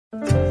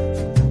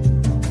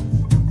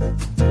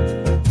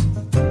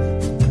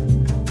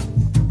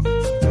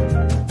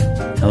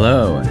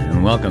Hello,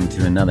 and welcome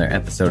to another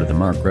episode of the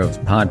Mark Groves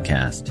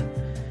Podcast.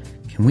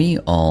 Can we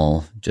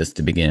all, just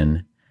to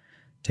begin,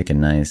 take a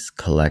nice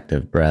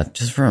collective breath,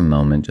 just for a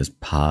moment, just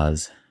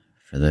pause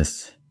for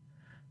this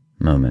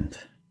moment?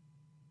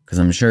 Because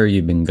I'm sure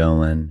you've been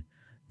going,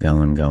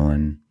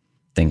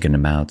 thinking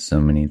about so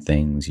many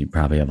things. You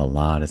probably have a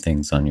lot of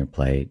things on your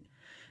plate,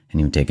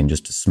 and you've taken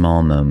just a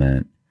small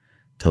moment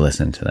to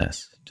listen to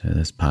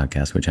this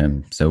podcast, which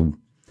I'm so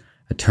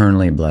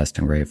eternally blessed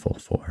and grateful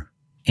for.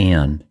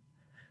 And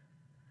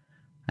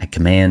I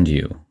command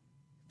you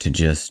to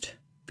just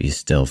be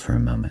still for a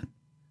moment.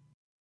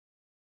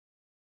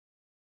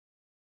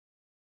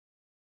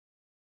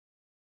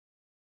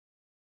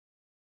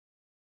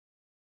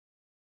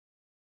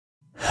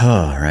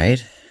 All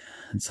right.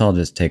 Let's all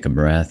just take a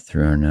breath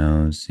through our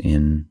nose,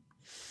 in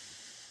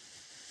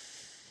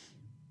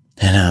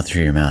and out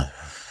through your mouth.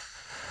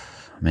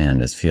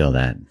 Man, just feel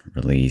that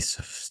release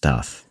of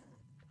stuff.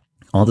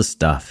 All the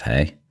stuff,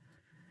 hey?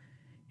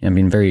 I've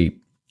been very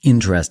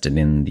interested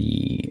in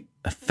the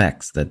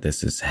effects that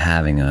this is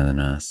having on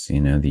us,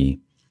 the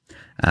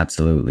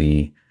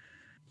absolutely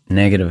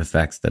negative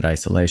effects that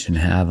isolation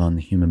have on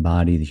the human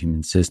body, the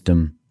human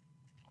system.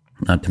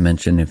 Not to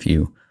mention, if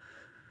you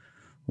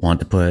want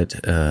to put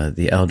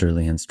the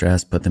elderly in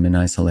stress, put them in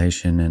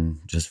isolation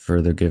and just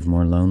further give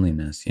more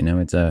loneliness.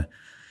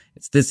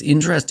 It's this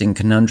interesting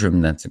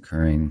conundrum that's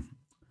occurring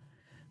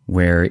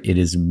where it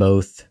is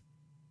both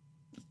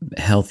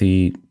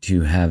healthy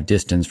to have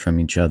distance from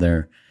each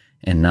other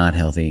and not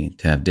healthy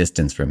to have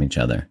distance from each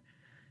other.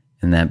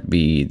 And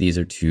these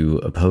are two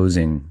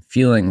opposing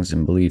feelings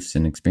and beliefs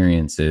and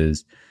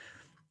experiences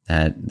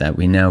that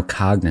we know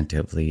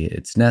cognitively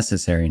it's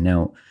necessary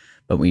now,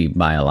 but we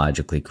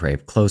biologically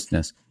crave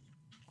closeness.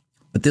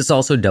 But this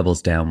also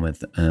doubles down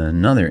with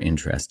another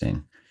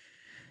interesting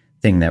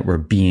thing that we're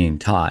being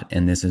taught.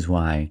 And this is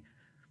why,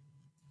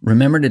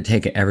 remember to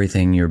take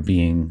everything you're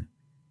being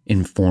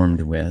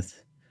informed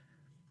with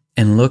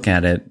and look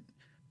at it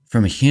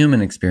from a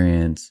human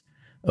experience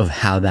of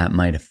how that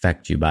might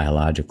affect you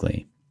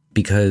biologically.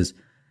 Because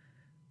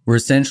we're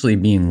essentially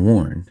being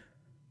warned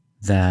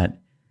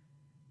that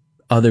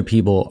other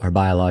people are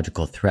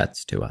biological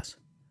threats to us.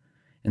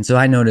 And so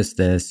I noticed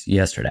this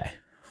yesterday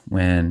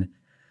when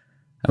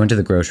I went to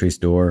the grocery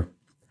store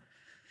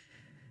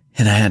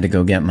and I had to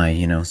go get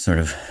my, sort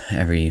of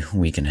every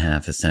week and a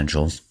half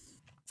essentials.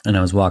 And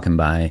I was walking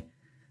by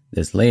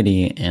this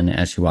lady, and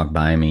as she walked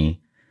by me,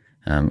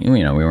 we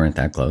weren't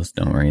that close.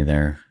 Don't worry,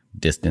 there are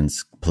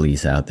distance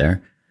police out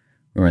there.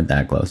 We weren't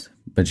that close.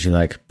 But she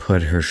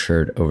put her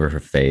shirt over her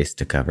face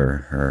to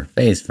cover her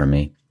face from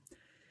me.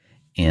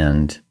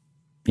 And,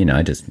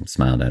 I just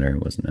smiled at her.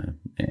 It wasn't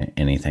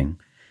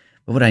anything.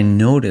 But what I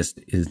noticed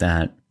is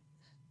that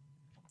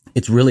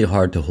it's really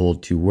hard to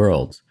hold two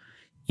worlds,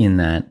 in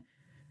that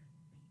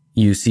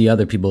you see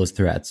other people as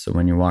threats. So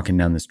when you're walking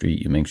down the street,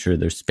 you make sure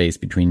there's space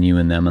between you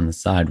and them on the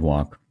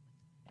sidewalk.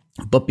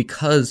 But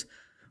because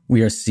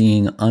we are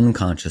seeing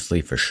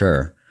unconsciously, for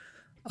sure,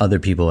 other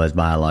people as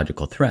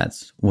biological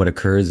threats, what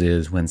occurs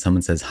is when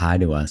someone says hi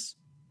to us,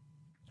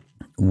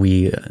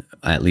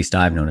 at least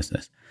I've noticed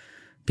this,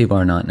 people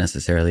are not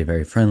necessarily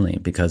very friendly,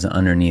 because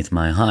underneath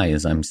my hi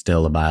is I'm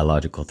still a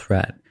biological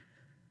threat.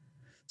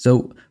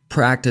 So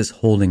practice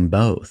holding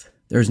both.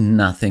 There's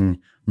nothing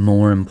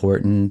more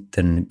important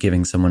than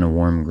giving someone a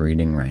warm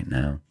greeting right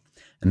now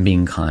and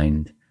being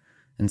kind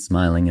and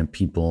smiling at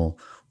people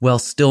while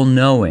still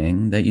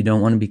knowing that you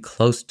don't want to be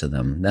close to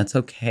them. That's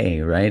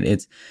okay,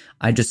 right?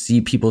 I just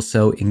see people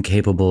so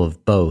incapable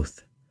of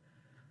both.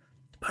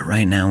 But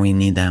right now we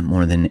need that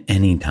more than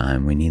any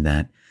time. We need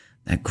that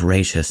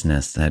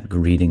graciousness, that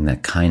greeting,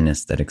 that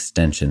kindness, that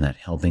extension, that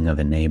helping of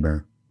a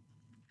neighbor.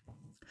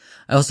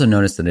 I also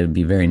noticed that it would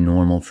be very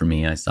normal for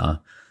me. I saw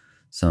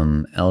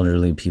some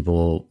elderly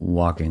people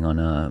walking on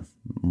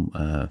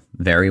a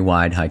very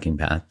wide hiking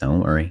path,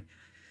 don't worry.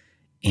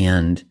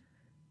 And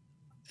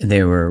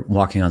they were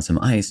walking on some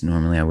ice.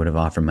 Normally I would have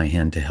offered my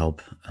hand to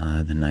help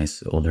the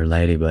nice older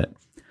lady, but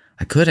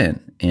I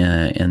couldn't.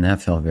 And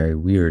that felt very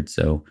weird.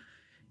 So,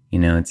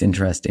 it's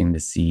interesting to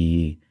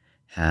see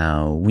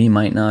how we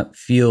might not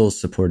feel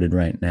supported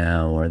right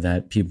now, or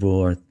that people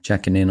are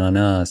checking in on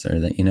us, or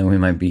that, we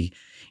might be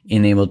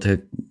unable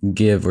to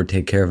give or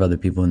take care of other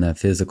people in that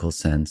physical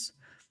sense.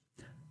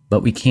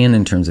 But we can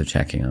in terms of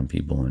checking on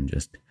people and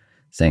just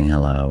saying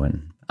hello.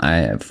 And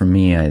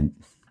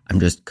I'm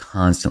just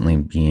constantly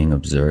being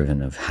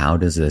observant of how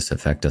does this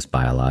affect us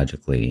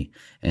biologically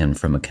and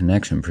from a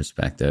connection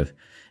perspective.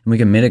 And we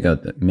can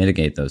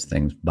mitigate those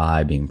things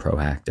by being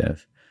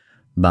proactive,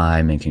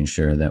 by making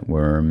sure that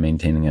we're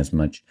maintaining as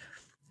much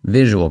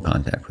visual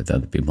contact with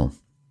other people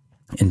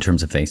in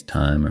terms of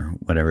FaceTime or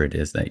whatever it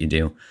is that you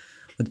do.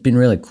 What's been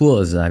really cool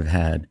is I've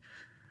had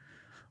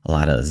a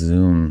lot of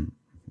Zoom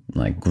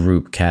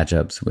group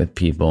catch-ups with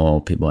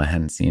people I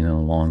hadn't seen in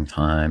a long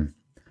time.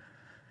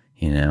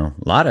 A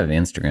lot of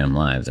Instagram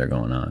lives are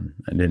going on.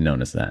 I did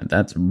notice that.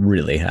 That's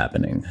really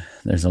happening.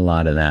 There's a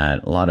lot of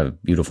that, a lot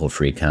of beautiful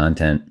free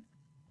content.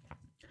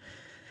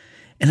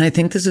 And I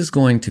think this is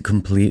going to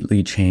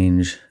completely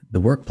change the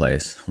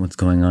workplace, what's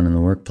going on in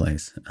the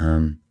workplace.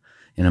 And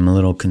I'm a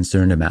little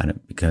concerned about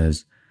it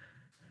because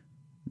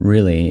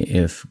really,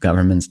 if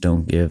governments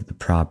don't give the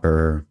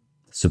proper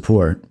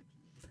support,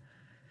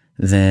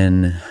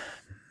 then,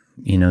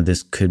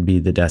 this could be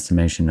the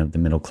decimation of the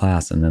middle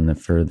class and then the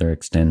further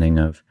extending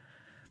of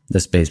the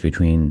space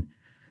between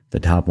the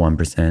top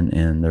 1%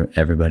 and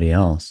everybody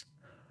else.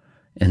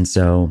 And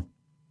so,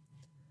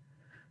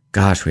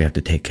 gosh, we have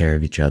to take care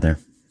of each other.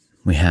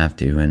 We have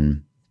to.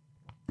 And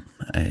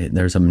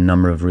there's a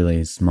number of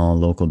really small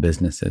local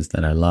businesses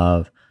that I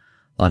love,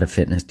 a lot of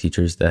fitness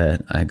teachers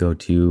that I go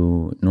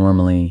to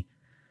normally,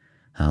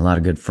 a lot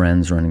of good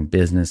friends running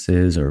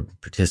businesses or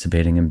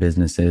participating in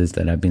businesses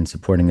that I've been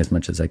supporting as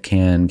much as I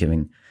can,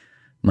 giving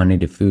money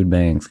to food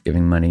banks,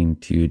 giving money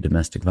to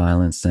domestic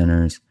violence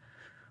centers,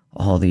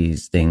 all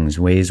these things,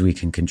 ways we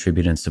can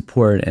contribute and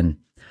support. And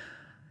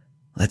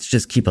let's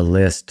just keep a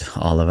list,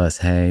 all of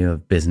us,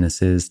 of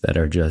businesses that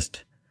are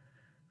just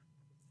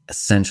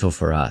essential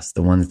for us,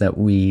 the ones that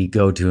we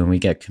go to and we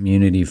get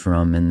community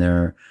from,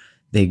 and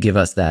they give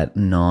us that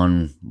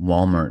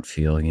non-Walmart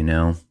feel,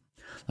 Like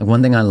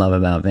one thing I love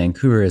about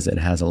Vancouver is it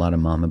has a lot of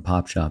mom and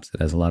pop shops.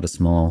 It has a lot of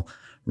small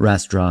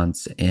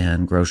restaurants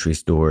and grocery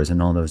stores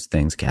and all those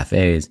things,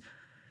 cafes.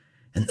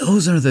 And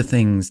those are the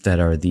things that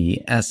are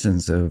the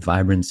essence of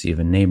vibrancy of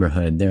a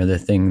neighborhood. They're the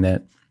thing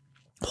that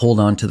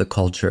hold on to the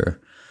culture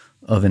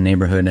of a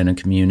neighborhood and a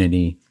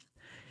community.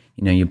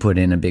 You put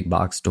in a big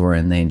box store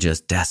and they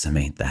just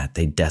decimate that.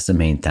 They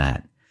decimate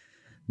that.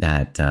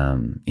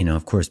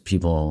 Of course,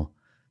 people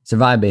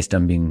survive based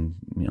on being,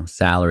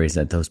 salaries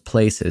at those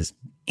places.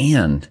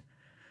 And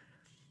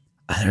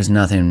there's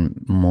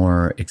nothing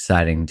more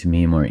exciting to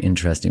me, more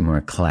interesting, more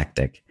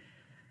eclectic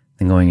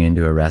than going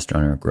into a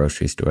restaurant or a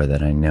grocery store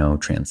that I know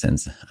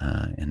transcends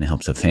and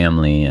helps a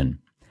family, and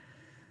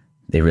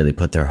they really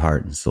put their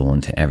heart and soul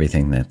into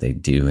everything that they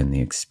do and the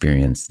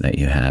experience that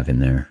you have in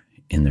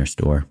their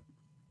store.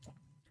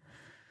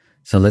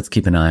 So let's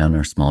keep an eye on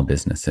our small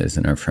businesses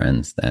and our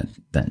friends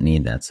that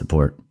need that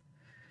support.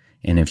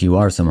 And if you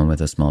are someone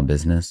with a small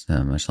business,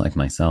 much like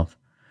myself,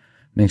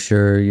 make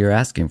sure you're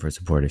asking for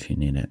support if you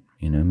need it.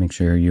 Make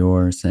sure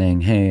you're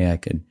saying, hey, I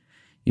could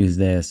use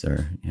this.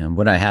 Or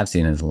what I have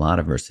seen is a lot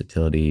of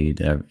versatility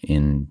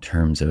in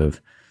terms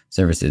of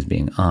services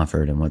being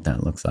offered and what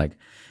that looks like.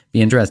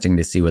 Be interesting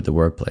to see what the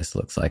workplace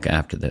looks like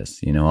after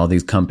this. All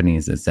these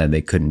companies that said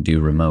they couldn't do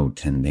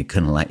remote and they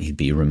couldn't let you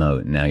be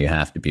remote, and now you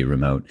have to be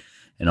remote.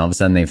 And all of a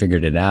sudden they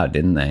figured it out,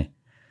 didn't they?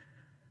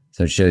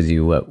 So it shows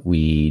you what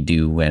we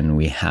do when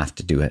we have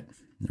to do it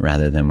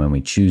rather than when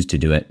we choose to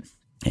do it.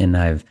 And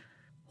I've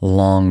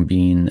long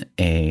been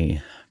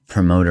a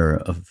promoter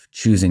of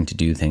choosing to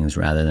do things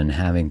rather than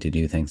having to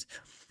do things.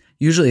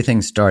 Usually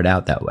things start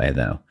out that way,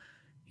 though.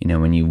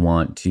 When you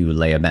want to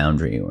lay a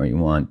boundary or you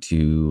want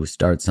to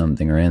start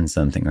something or end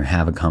something or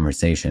have a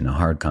conversation, a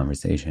hard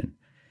conversation,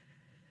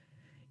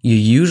 you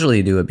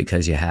usually do it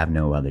because you have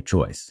no other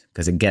choice,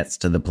 because it gets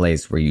to the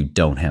place where you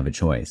don't have a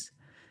choice.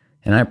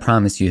 And I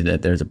promise you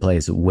that there's a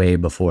place way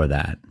before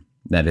that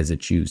is a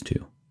choose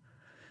to.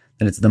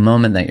 That it's the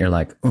moment that you're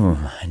like,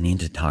 oh, I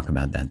need to talk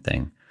about that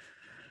thing.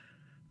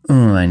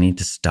 Oh, I need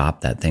to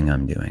stop that thing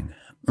I'm doing.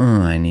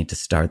 Oh, I need to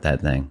start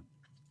that thing.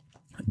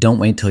 Don't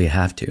wait till you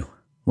have to.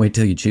 Wait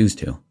till you choose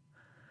to.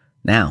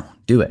 Now,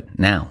 do it.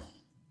 Now.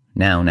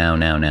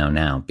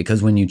 Now.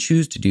 Because when you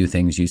choose to do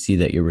things, you see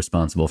that you're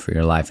responsible for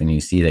your life and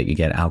you see that you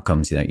get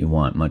outcomes that you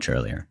want much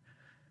earlier.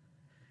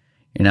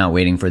 You're not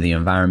waiting for the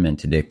environment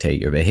to dictate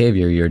your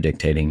behavior. You're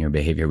dictating your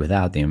behavior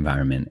without the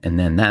environment. And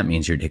then that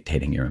means you're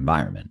dictating your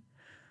environment.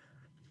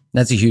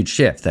 That's a huge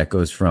shift. That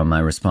goes from I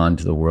respond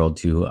to the world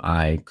to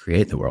I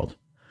create the world.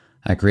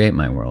 I create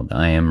my world.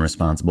 I am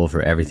responsible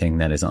for everything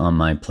that is on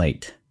my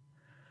plate.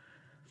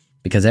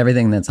 Because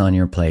everything that's on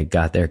your plate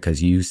got there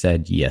because you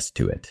said yes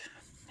to it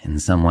in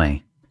some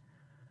way.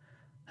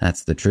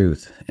 That's the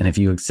truth. And if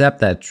you accept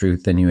that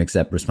truth, then you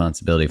accept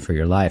responsibility for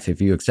your life.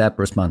 If you accept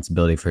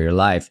responsibility for your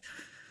life,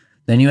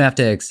 then you have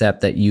to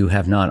accept that you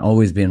have not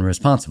always been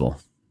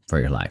responsible for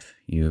your life.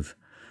 You've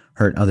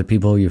hurt other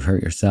people, you've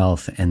hurt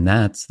yourself, and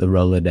that's the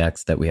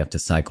Rolodex that we have to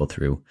cycle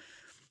through.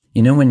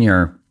 When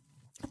you're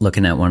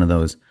looking at one of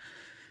those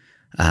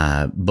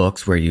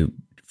books where you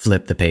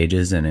flip the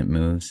pages and it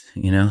moves,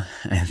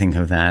 I think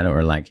of that.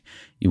 Or like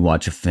you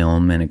watch a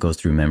film and it goes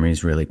through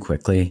memories really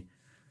quickly.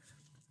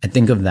 I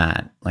think of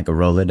that like a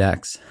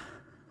Rolodex,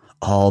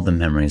 all the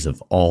memories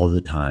of all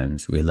the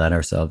times we let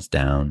ourselves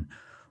down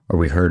or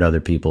we hurt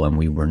other people and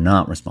we were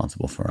not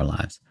responsible for our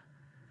lives.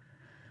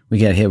 We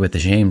get hit with the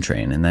shame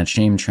train, and that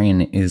shame train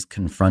is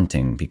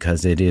confronting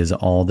because it is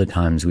all the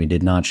times we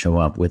did not show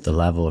up with the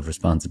level of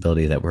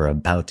responsibility that we're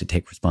about to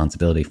take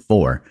responsibility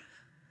for.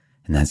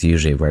 And that's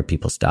usually where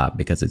people stop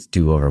because it's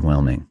too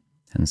overwhelming.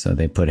 And so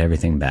they put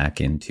everything back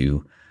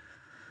into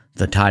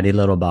the tidy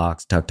little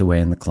box tucked away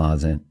in the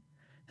closet.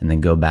 and then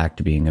go back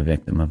to being a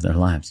victim of their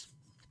lives,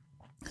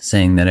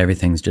 saying that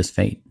everything's just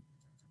fate.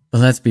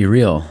 But let's be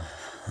real,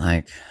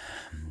 like,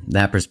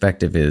 that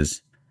perspective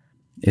is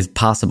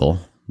possible,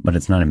 but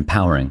it's not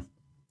empowering.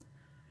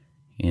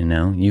 You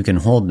know, you can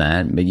hold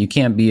that, but you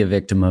can't be a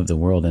victim of the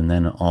world and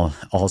then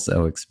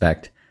also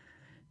expect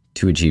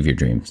to achieve your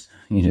dreams.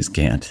 You just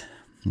can't,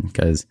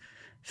 because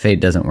fate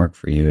doesn't work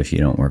for you if you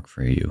don't work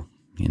for you.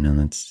 You know,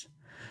 that's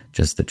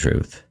just the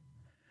truth.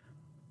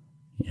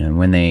 You know,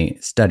 when they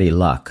study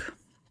luck,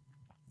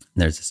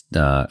 there's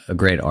a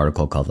great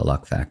article called The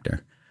Luck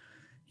Factor.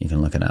 You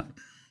can look it up.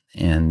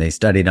 And they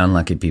studied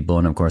unlucky people,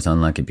 and of course,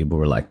 unlucky people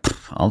were like,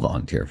 I'll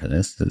volunteer for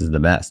this. This is the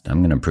best. I'm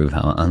going to prove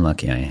how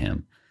unlucky I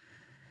am.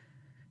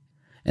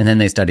 And then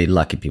they studied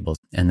lucky people,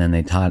 and then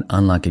they taught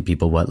unlucky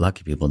people what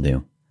lucky people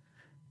do.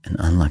 And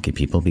unlucky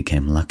people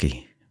became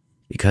lucky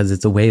because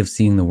it's a way of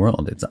seeing the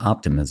world. It's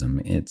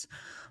optimism. It's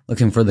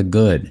looking for the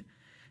good.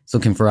 It's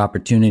looking for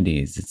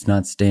opportunities. It's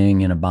not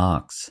staying in a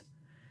box.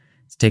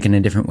 It's taking a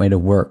different way to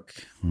work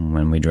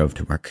when we drove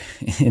to work.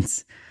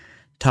 It's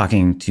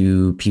talking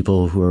to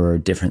people who are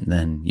different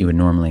than you would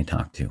normally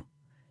talk to.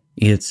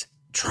 It's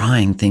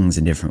trying things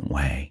a different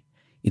way.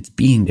 It's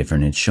being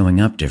different. It's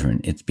showing up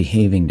different. It's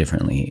behaving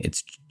differently.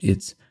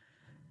 It's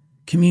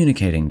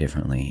communicating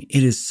differently.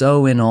 It is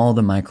so in all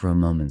the micro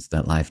moments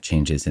that life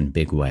changes in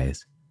big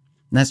ways.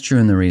 And that's true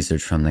in the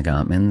research from the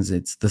Gottmans.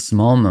 It's the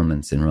small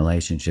moments in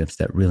relationships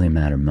that really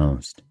matter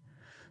most.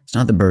 It's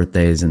not the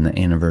birthdays and the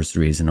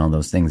anniversaries and all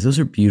those things. Those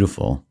are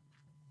beautiful.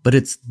 But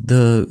it's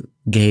the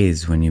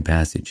gaze when you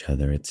pass each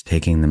other. It's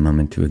taking the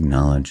moment to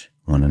acknowledge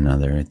one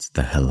another. It's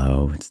the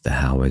hello. It's the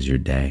how was your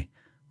day?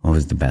 What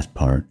was the best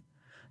part?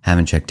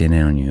 Haven't checked in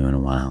on you in a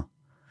while.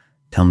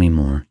 Tell me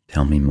more,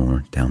 tell me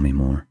more, tell me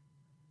more.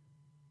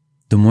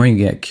 The more you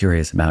get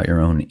curious about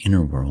your own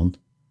inner world,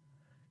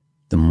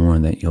 the more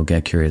that you'll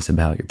get curious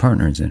about your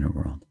partner's inner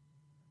world.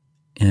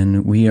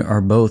 And we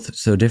are both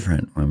so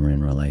different when we're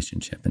in a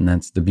relationship. And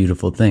that's the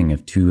beautiful thing.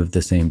 If two of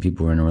the same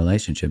people were in a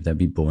relationship, that'd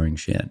be boring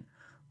shit.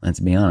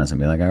 Let's be honest. I'd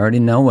be like, I already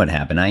know what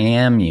happened. I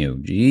am you.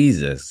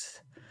 Jesus.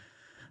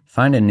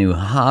 Find a new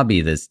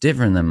hobby that's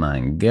different than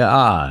mine.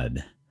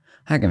 God.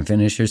 I can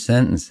finish your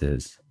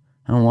sentences.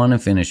 I don't want to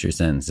finish your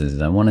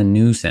sentences. I want a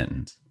new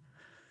sentence.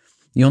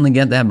 You only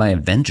get that by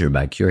adventure,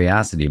 by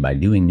curiosity, by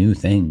doing new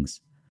things.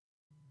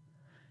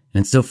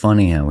 And it's so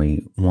funny how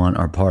we want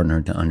our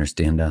partner to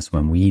understand us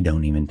when we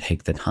don't even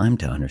take the time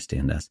to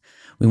understand us.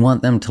 We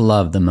want them to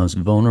love the most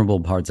vulnerable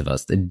parts of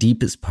us, the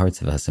deepest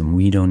parts of us, and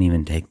we don't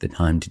even take the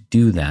time to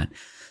do that.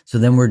 So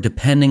then we're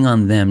depending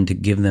on them to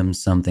give them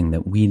something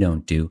that we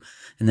don't do.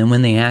 And then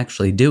when they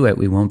actually do it,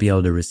 we won't be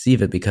able to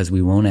receive it because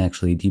we won't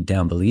actually deep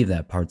down believe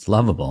that part's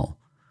lovable.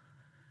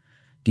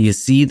 Do you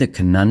see the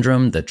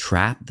conundrum, the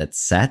trap that's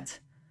set?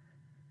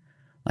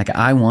 Like,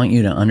 I want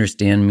you to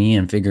understand me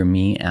and figure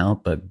me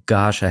out, but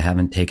gosh, I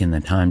haven't taken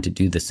the time to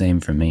do the same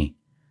for me.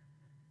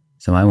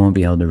 So I won't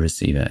be able to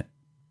receive it.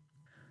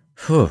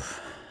 Whew.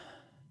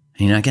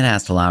 You know, I get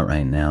asked a lot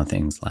right now,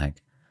 things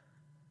like,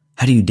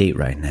 how do you date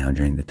right now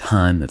during the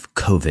time of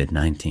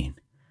COVID-19?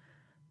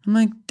 I'm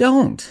like,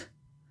 don't.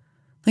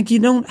 Like, you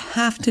don't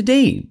have to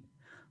date.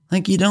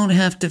 Like, you don't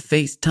have to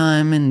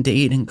FaceTime and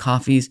date and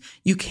coffees.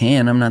 You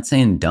can. I'm not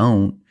saying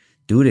don't.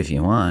 Do it if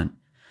you want.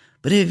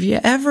 But have you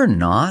ever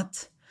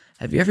not?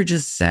 Have you ever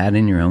just sat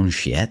in your own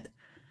shit?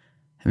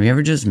 Have you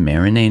ever just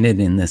marinated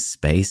in this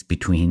space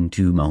between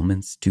two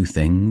moments, two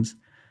things?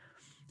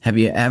 Have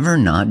you ever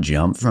not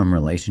jumped from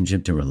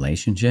relationship to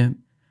relationship?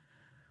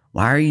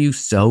 Why are you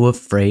so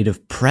afraid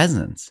of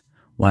presence?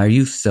 Why are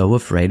you so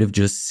afraid of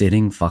just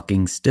sitting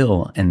fucking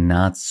still and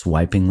not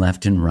swiping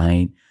left and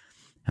right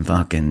and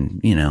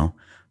fucking, you know,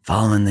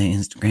 following the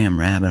Instagram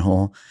rabbit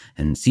hole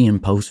and seeing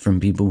posts from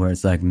people where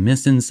it's like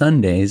missing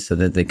Sundays so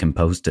that they can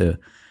post a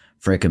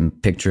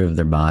frickin' picture of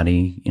their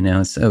body? You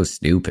know, it's so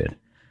stupid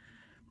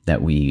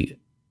that we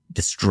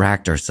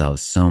distract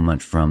ourselves so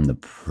much from the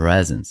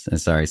presence.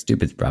 Sorry,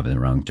 stupid's probably the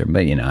wrong term,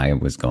 but you know, I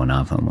was going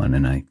off on one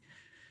and I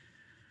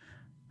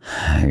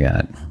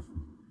got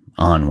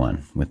on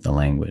one with the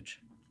language.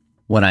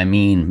 What I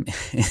mean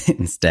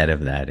instead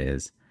of that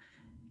is,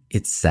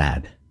 it's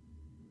sad.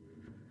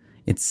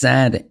 It's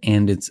sad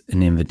and it's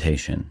an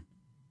invitation.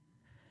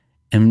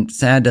 And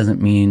sad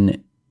doesn't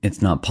mean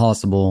it's not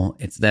possible.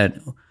 It's that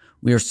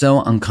we are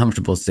so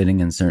uncomfortable sitting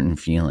in certain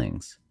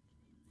feelings.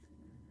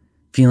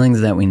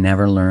 Feelings that we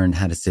never learned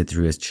how to sit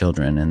through as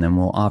children, and then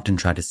we'll often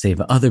try to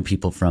save other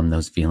people from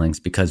those feelings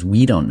because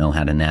we don't know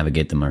how to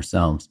navigate them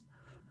ourselves.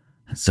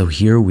 So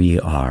here we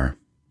are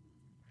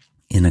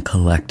in a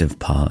collective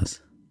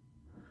pause,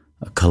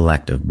 a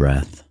collective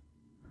breath,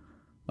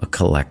 a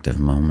collective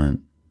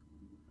moment.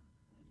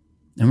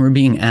 And we're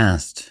being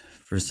asked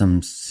for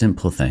some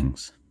simple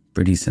things,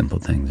 pretty simple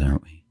things,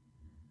 aren't we?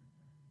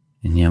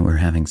 And yet we're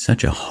having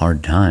such a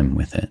hard time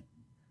with it.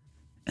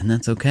 And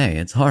that's okay.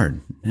 It's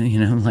hard. You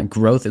know, like,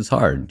 growth is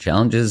hard.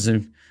 Challenges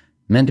are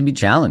meant to be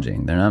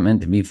challenging. They're not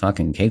meant to be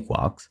fucking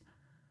cakewalks.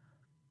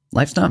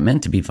 Life's not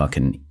meant to be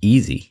fucking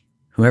easy.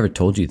 Whoever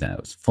told you that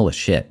was full of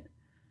shit.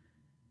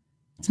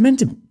 It's meant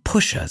to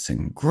push us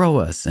and grow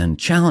us and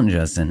challenge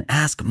us and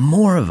ask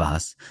more of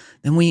us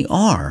than we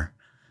are.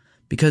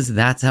 Because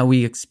that's how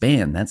we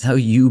expand. That's how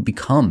you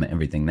become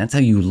everything. That's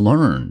how you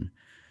learn,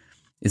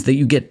 is that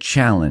you get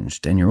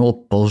challenged and your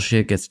old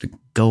bullshit gets to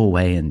go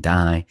away and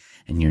die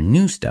and your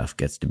new stuff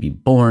gets to be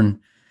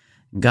born.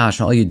 Gosh,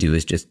 all you do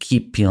is just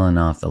keep peeling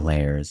off the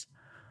layers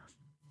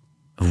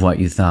of what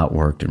you thought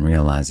worked and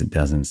realize it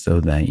doesn't, so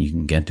that you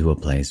can get to a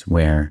place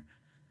where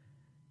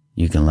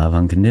you can love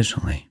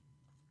unconditionally.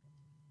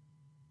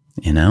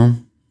 You know?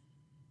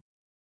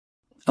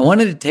 I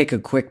wanted to take a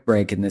quick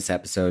break in this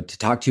episode to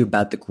talk to you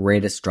about the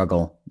greatest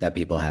struggle that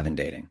people have in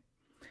dating.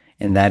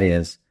 And that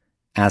is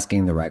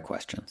asking the right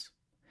questions.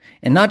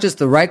 And not just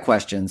the right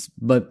questions,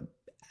 but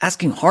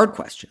asking hard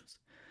questions.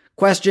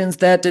 Questions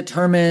that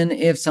determine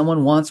if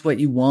someone wants what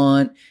you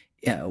want,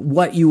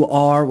 what you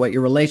are, what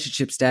your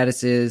relationship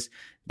status is,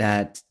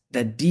 that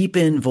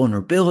deepen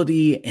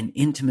vulnerability and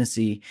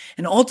intimacy.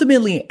 And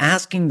ultimately,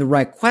 asking the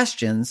right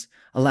questions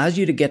allows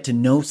you to get to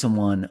know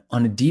someone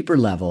on a deeper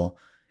level,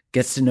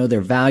 gets to know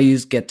their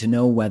values, get to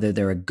know whether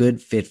they're a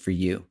good fit for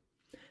you.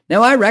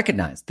 Now, I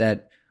recognize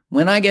that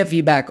when I get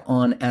feedback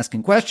on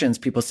asking questions,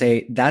 people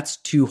say that's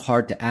too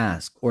hard to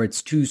ask, or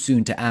it's too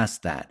soon to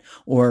ask that,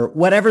 or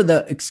whatever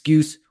the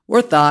excuse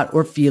or thought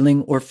or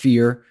feeling or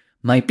fear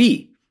might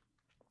be.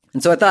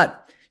 And so I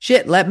thought,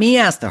 shit, let me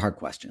ask the hard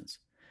questions.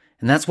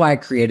 And that's why I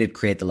created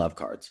Create the Love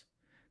Cards.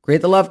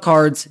 Create the Love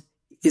Cards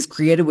is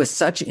created with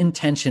such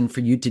intention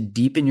for you to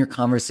deepen your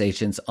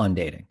conversations on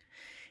dating.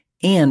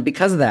 And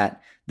because of that,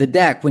 the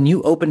deck, when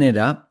you open it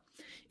up,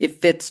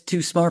 it fits 2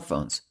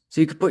 smartphones. So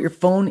you can put your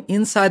phone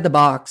inside the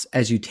box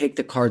as you take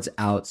the cards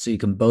out so you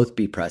can both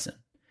be present.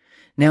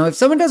 Now, if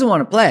someone doesn't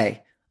want to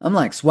play, I'm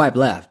like, swipe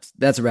left.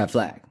 That's a red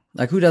flag.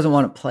 Like, who doesn't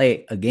want to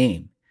play a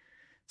game?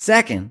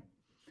 Second,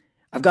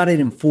 I've got it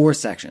in 4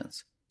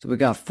 sections. So we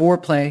got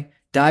foreplay,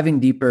 diving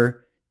deeper,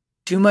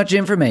 too much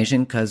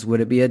information, because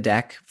would it be a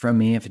deck from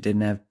me if it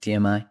didn't have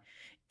TMI,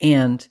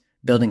 and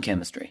building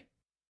chemistry.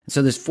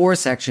 So there's 4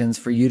 sections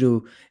for you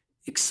to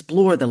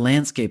explore the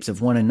landscapes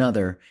of one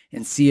another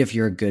and see if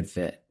you're a good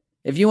fit.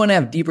 If you want to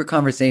have deeper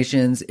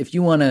conversations, if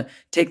you want to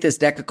take this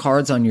deck of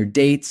cards on your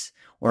dates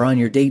or on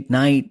your date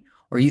night,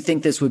 or you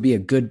think this would be a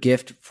good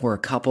gift for a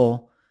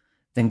couple,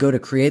 then go to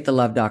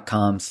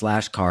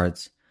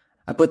createthelove.com/cards.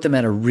 I put them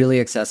at a really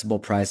accessible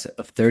price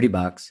of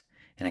 $30,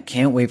 and I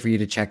can't wait for you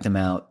to check them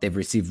out. They've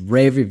received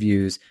rave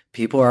reviews.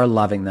 People are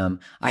loving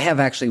them. I have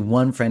actually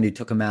one friend who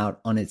took them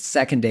out on its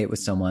second date with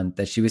someone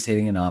that she was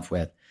hitting it off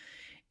with.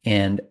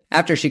 And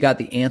after she got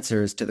the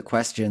answers to the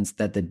questions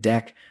that the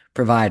deck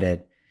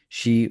provided,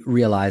 she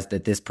realized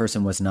that this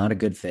person was not a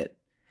good fit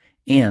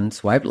and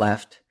swiped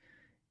left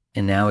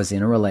and now is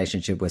in a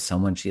relationship with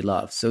someone she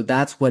loves. So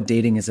that's what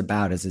dating is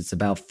about, is it's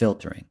about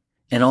filtering.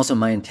 And also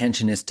my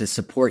intention is to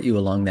support you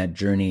along that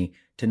journey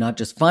to not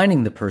just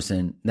finding the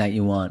person that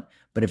you want,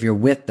 but if you're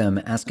with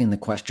them, asking the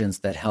questions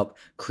that help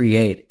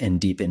create and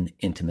deepen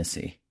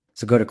intimacy.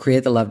 So go to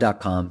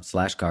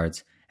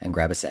createthelove.com/cards and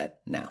grab a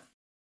set now.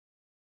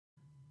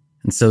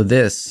 And so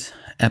this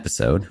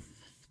episode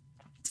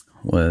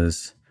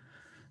was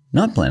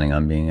not planning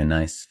on being a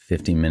nice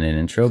 15-minute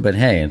intro, but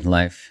hey,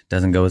 life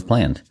doesn't go as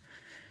planned.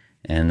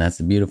 And that's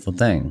a beautiful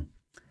thing.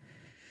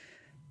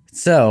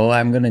 So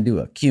I'm going to do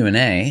a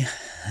Q&A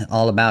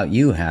all about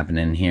you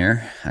happening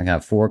here. I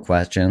got 4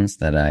 questions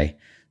that I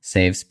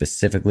saved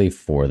specifically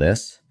for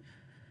this.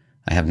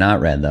 I have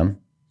not read them,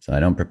 so I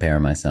don't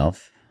prepare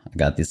myself. I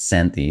got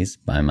sent these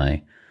by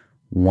my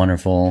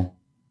wonderful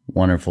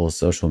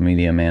social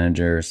media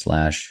manager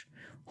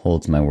 /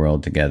 holds my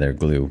world together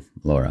glue,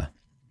 Laura.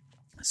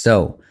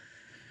 So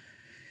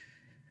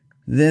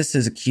this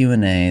is a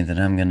Q&A that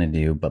I'm going to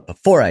do, but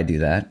before I do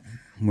that,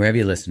 wherever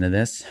you listen to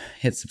this,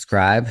 hit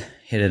subscribe,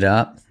 hit it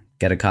up,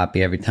 get a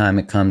copy every time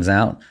it comes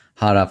out,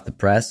 hot off the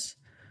press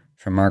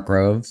from Mark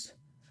Groves.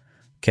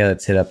 Okay,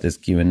 let's hit up this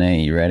Q&A.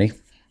 You ready?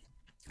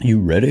 You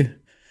ready?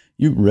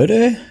 You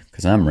ready?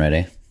 Because I'm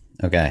ready.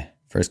 Okay,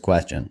 first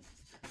question.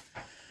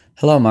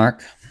 Hello,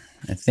 Mark.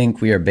 I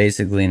think we are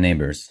basically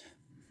neighbors.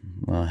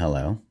 Well,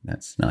 hello.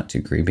 That's not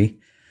too creepy.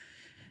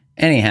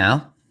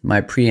 Anyhow,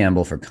 my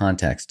preamble for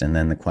context and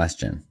then the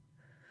question.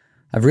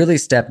 I've really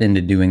stepped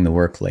into doing the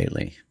work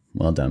lately.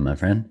 Well done, my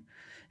friend.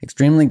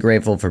 Extremely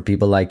grateful for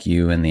people like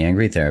you and the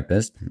Angry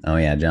Therapist. Oh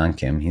yeah, John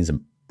Kim. He's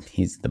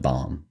the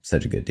bomb.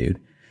 Such a good dude.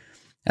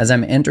 As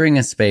I'm entering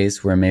a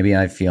space where maybe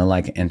I feel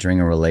like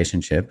entering a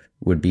relationship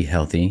would be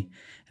healthy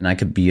and I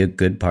could be a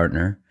good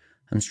partner,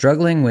 I'm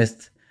struggling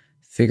with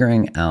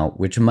figuring out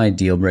which of my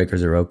deal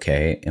breakers are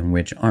okay and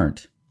which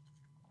aren't.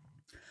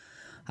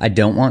 I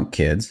don't want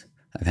kids.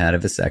 I've had a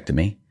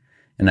vasectomy.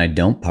 And I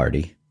don't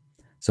party.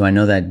 So I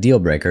know that deal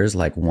breakers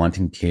like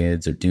wanting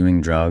kids or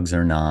doing drugs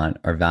or not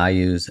are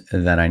values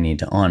that I need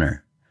to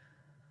honor.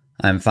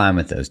 I'm fine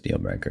with those deal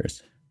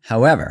breakers.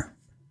 However,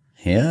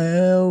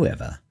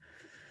 there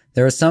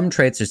are some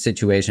traits or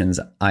situations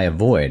I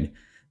avoid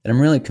that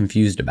I'm really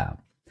confused about.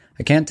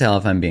 I can't tell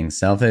if I'm being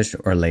selfish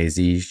or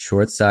lazy,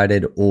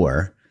 short-sighted,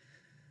 or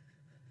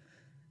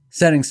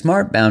Setting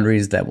smart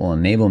boundaries that will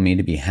enable me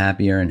to be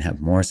happier and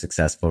have more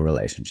successful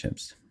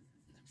relationships.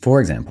 For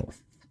example,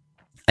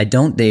 I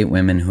don't date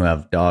women who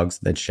have dogs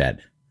that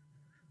shed.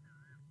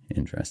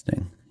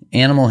 Interesting.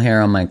 Animal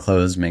hair on my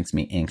clothes makes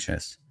me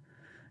anxious.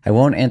 I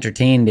won't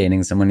entertain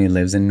dating someone who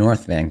lives in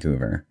North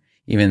Vancouver,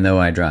 even though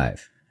I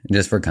drive. And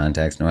just for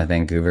context, North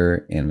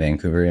Vancouver and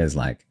Vancouver is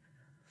like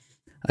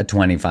a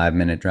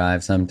 25-minute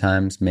drive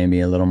sometimes,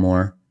 maybe a little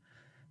more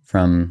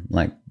from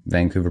like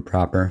Vancouver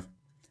proper.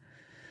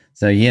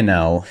 So,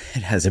 it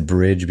has a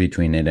bridge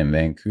between it and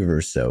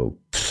Vancouver, so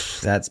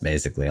that's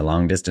basically a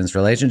long-distance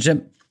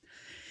relationship.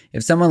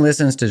 If someone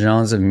listens to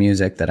genres of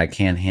music that I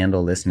can't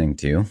handle listening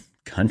to,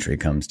 country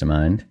comes to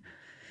mind,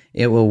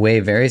 it will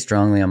weigh very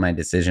strongly on my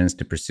decisions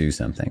to pursue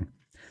something.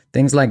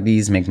 Things like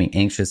these make me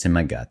anxious in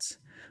my guts.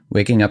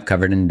 Waking up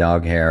covered in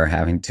dog hair or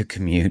having to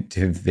commute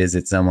to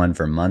visit someone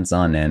for months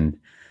on end.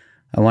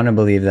 I want to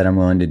believe that I'm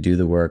willing to do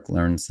the work,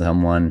 learn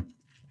someone,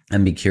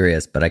 and be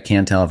curious, but I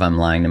can't tell if I'm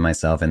lying to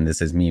myself and this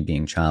is me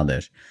being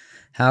childish.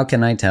 How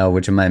can I tell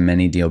which of my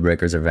many deal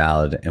breakers are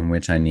valid and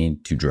which I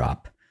need to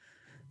drop?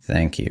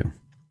 Thank you.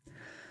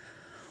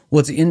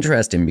 Well, it's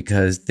interesting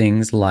because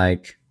things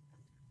like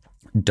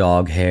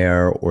dog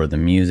hair or the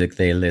music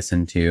they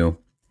listen to,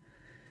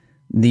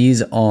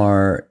 these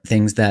are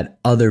things that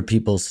other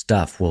people's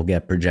stuff will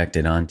get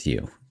projected onto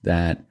you.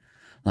 That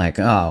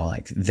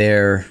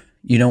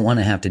you don't want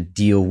to have to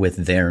deal with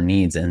their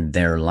needs and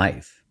their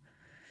life.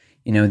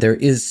 There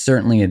is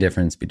certainly a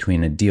difference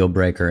between a deal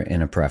breaker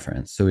and a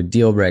preference. So a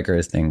deal breaker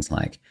is things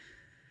like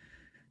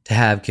to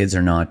have kids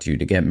or not to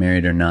get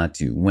married or not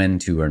to, when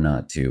to or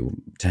not to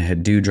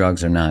do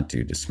drugs or not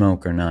to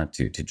smoke or not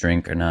to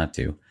drink or not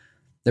to.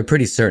 They're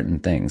pretty certain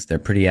things. They're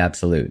pretty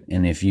absolute.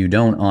 And if you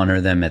don't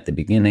honor them at the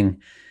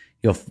beginning,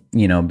 you'll,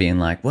 being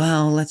like,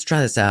 well, let's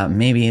try this out.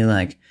 Maybe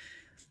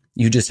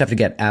you just have to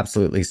get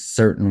absolutely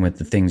certain with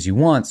the things you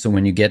want. So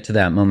when you get to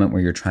that moment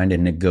where you're trying to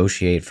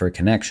negotiate for a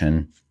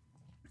connection,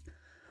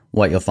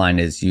 what you'll find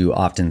is you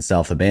often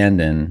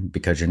self-abandon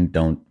because you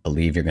don't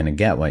believe you're going to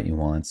get what you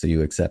want. So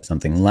you accept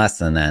something less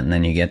than that. And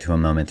then you get to a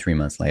moment 3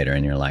 months later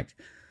and you're like,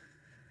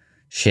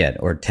 shit,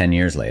 or 10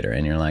 years later.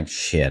 And you're like,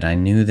 shit, I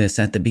knew this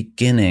at the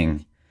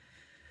beginning,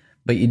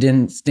 but you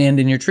didn't stand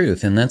in your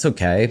truth. And that's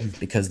okay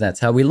because that's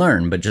how we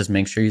learn. But just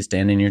make sure you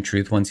stand in your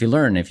truth once you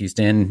learn. If you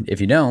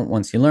don't,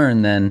 once you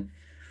learn, then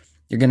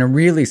you're going to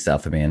really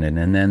self-abandon.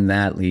 And then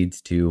that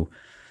leads to,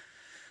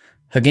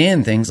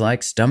 again, things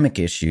like stomach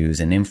issues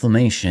and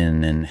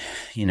inflammation. And,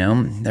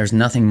 there's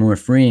nothing more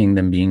freeing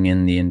than being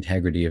in the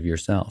integrity of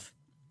yourself.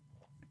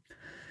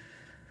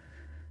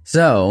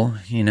 So,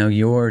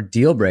 your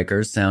deal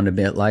breakers sound a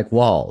bit like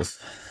walls.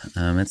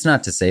 It's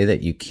not to say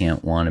that you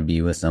can't want to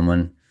be with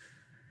someone.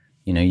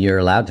 You're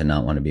allowed to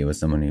not want to be with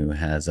someone who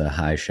has a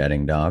high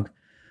shedding dog.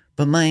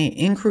 But my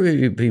inquiry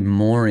would be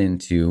more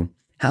into,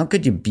 how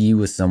could you be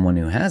with someone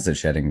who has a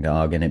shedding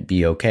dog and it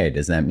be okay?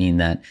 Does that mean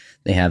that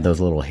they have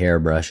those little hair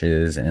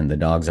brushes and the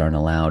dogs aren't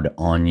allowed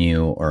on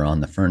you or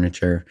on the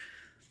furniture?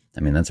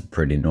 That's a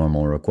pretty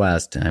normal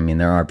request.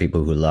 There are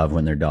people who love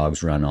when their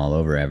dogs run all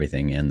over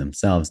everything and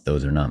themselves.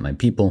 Those are not my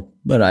people,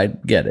 but I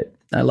get it.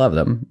 I love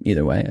them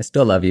either way. I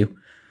still love you.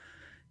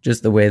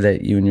 Just the way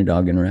that you and your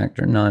dog interact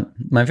are not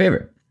my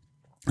favorite.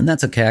 And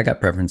that's okay. I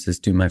got preferences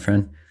too, my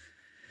friend.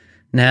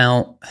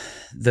 Now,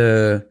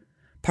 the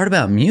part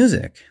about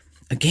music,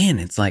 again,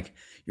 it's like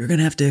you're going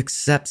to have to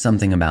accept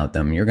something about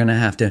them. You're going to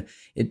have to,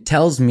 it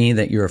tells me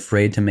that you're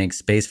afraid to make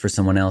space for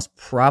someone else,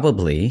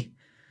 probably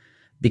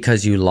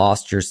because you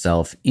lost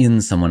yourself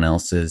in someone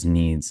else's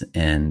needs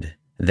and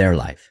their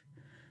life.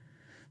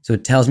 So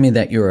it tells me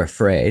that you're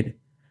afraid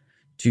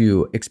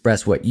to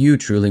express what you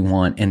truly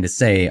want and to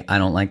say, I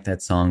don't like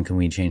that song. Can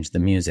we change the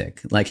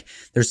music? Like,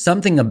 there's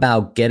something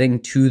about getting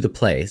to the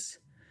place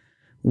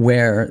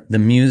where the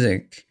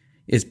music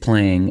is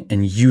playing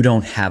and you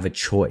don't have a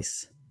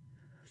choice,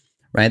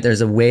 right?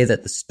 There's a way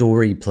that the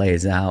story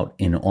plays out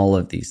in all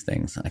of these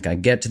things. Like, I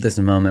get to this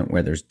moment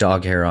where there's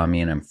dog hair on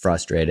me and I'm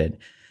frustrated,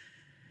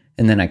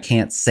 and then I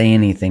can't say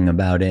anything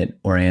about it,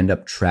 or I end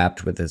up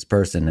trapped with this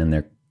person and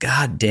their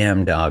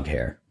goddamn dog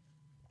hair.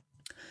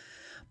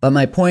 But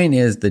my point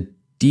is, the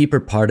deeper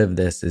part of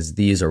this is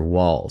these are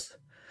walls.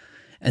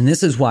 And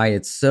this is why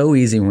it's so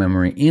easy when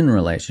we're in a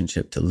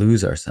relationship to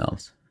lose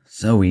ourselves.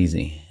 So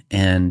easy.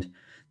 And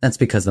that's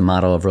because the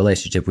model of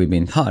relationship we've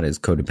been taught is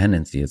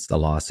codependency. It's the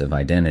loss of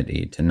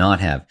identity. To not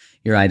have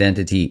your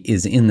identity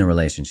is in the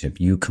relationship.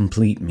 You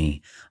complete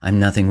me. I'm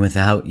nothing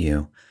without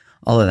you.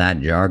 All of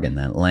that jargon,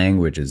 that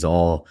language is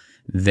all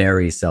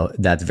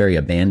that's very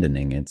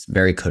abandoning. It's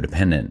very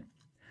codependent,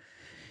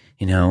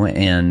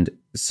 and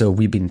so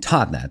we've been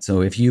taught that.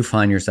 So if you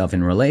find yourself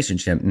in a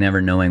relationship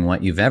never knowing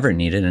what you've ever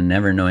needed and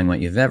never knowing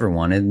what you've ever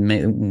wanted,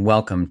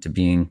 welcome to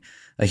being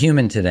a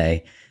human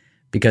today,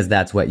 because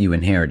that's what you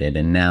inherited.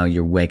 And now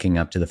you're waking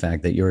up to the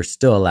fact that you're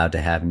still allowed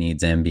to have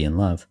needs and be in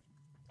love.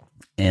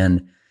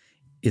 And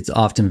it's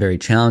often very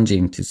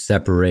challenging to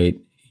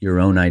separate your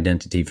own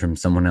identity from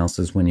someone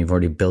else's when you've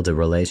already built a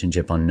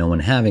relationship on no one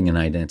having an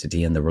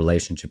identity and the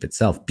relationship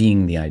itself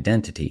being the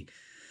identity.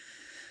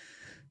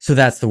 So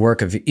that's the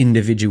work of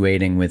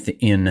individuating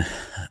within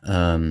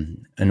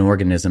an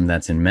organism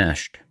that's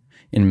enmeshed.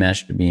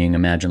 Enmeshed being,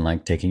 imagine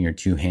like taking your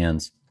two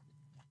hands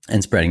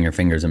and spreading your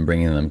fingers and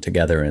bringing them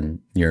together and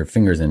your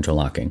fingers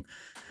interlocking.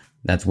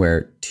 That's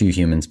where two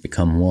humans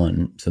become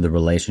one. So the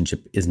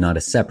relationship is not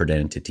a separate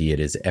entity, it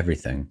is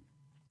everything.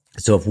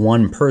 So if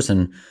one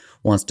person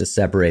wants to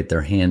separate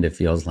their hand, it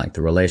feels like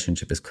the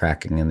relationship is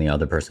cracking and the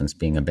other person's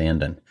being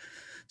abandoned.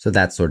 So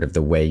that's sort of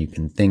the way you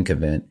can think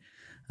of it.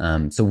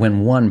 So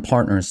when one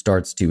partner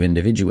starts to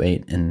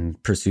individuate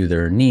and pursue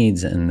their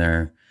needs and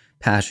their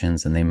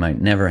passions, and they might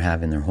never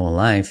have in their whole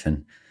life,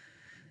 and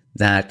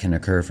that can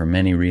occur for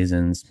many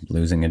reasons: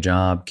 losing a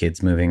job,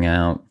 kids moving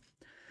out,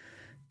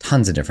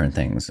 tons of different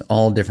things,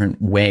 all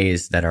different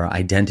ways that our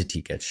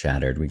identity gets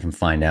shattered. We can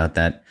find out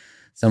that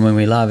someone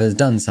we love has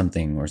done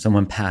something, or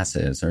someone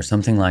passes, or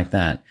something like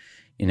that,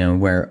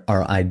 where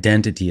our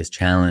identity is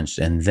challenged.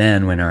 And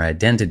then when our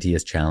identity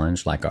is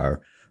challenged, like our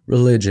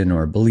religion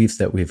or beliefs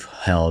that we've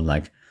held,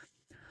 like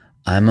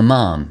I'm a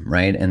mom,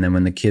 right? And then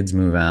when the kids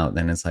move out,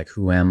 then it's like,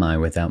 who am I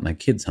without my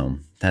kids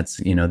home? That's,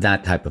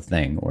 that type of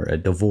thing. Or a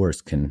divorce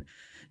can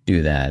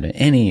do that.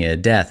 A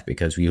death,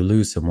 because you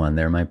lose someone,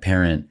 they're my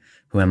parent.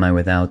 Who am I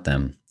without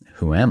them?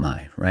 Who am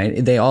I,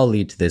 right? They all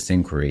lead to this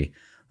inquiry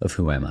of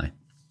who am I?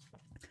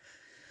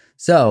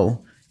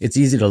 So it's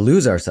easy to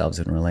lose ourselves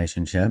in a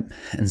relationship.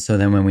 And so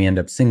then when we end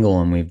up single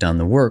and we've done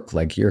the work,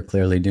 like you're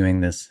clearly doing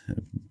this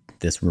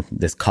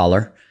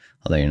caller,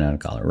 although you're not a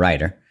caller,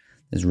 writer,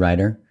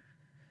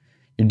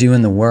 you're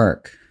doing the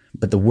work,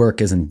 but the work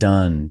isn't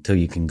done until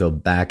you can go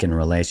back in a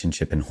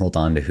relationship and hold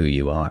on to who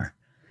you are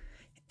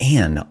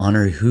and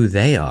honor who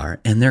they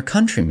are and their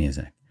country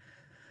music.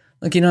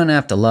 Like, you don't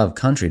have to love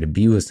country to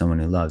be with someone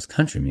who loves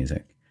country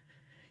music.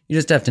 You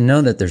just have to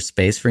know that there's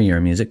space for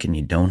your music and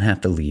you don't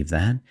have to leave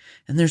that.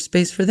 And there's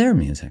space for their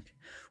music.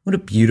 What a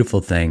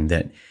beautiful thing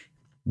that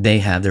they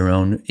have their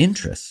own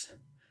interests.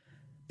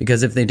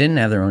 Because if they didn't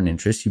have their own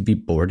interests, you'd be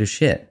bored as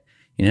shit.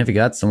 If you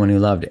got someone who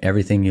loved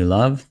everything you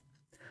love,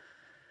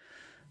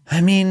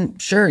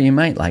 sure, you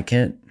might like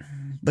it,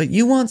 but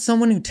you want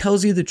someone who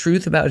tells you the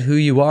truth about who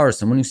you are,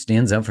 someone who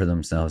stands up for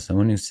themselves,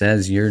 someone who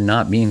says you're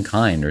not being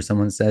kind, or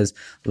someone says,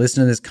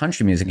 listen to this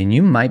country music, and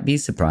you might be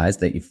surprised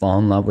that you fall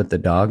in love with the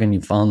dog and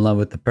you fall in love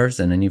with the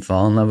person and you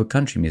fall in love with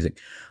country music.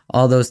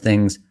 All those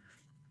things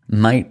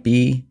might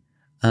be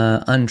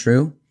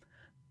untrue,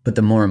 but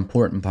the more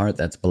important part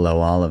that's below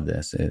all of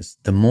this is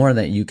the more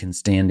that you can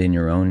stand in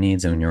your own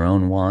needs and your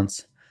own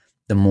wants,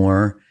 the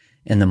more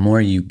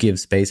you give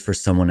space for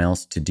someone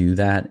else to do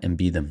that and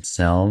be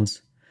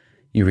themselves,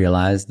 you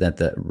realize that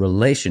the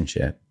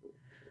relationship,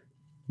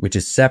 which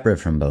is separate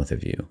from both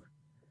of you,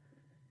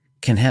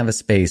 can have a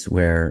space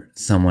where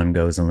someone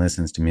goes and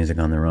listens to music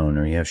on their own,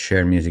 or you have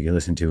shared music you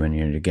listen to when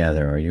you're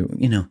together,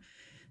 or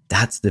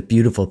that's the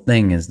beautiful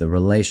thing, is the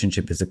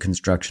relationship is a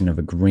construction of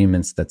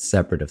agreements that's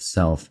separate of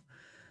self.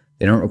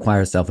 They don't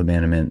require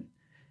self-abandonment,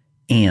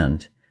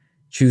 and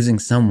choosing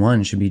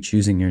someone should be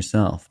choosing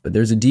yourself. But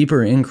there's a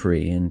deeper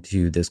inquiry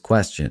into this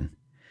question,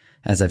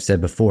 as I've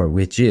said before,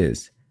 which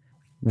is,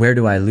 where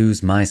do I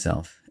lose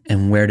myself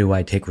and where do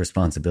I take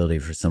responsibility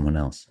for someone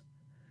else?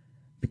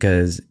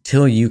 Because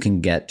till you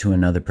can get to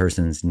another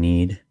person's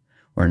need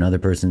or another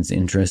person's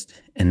interest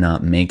and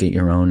not make it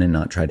your own and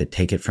not try to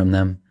take it from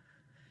them,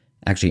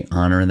 actually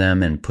honor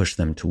them and push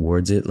them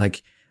towards it.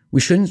 Like,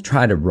 we shouldn't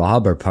try to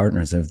rob our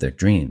partners of their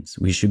dreams.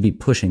 We should be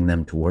pushing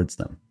them towards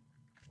them.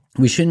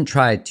 We shouldn't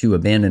try to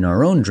abandon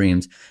our own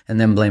dreams and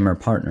then blame our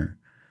partner.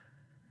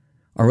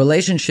 Our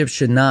relationships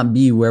should not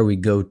be where we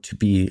go to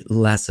be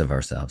less of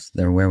ourselves.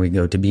 They're where we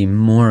go to be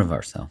more of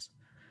ourselves.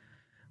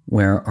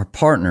 Where our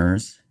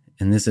partners,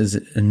 and this is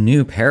a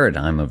new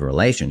paradigm of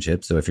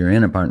relationships. So if you're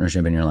in a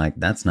partnership and you're like,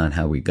 that's not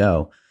how we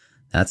go,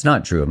 that's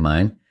not true of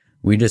mine.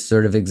 We just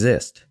sort of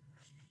exist.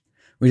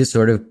 We just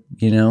sort of,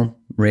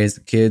 raise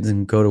the kids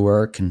and go to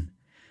work, and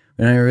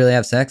we don't really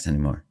have sex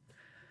anymore.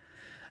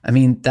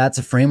 That's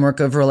a framework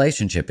of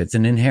relationship. It's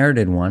an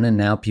inherited one, and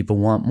now people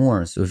want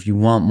more. So if you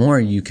want more,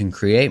 you can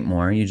create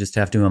more. You just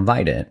have to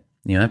invite it.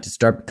 You have to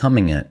start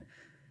becoming it.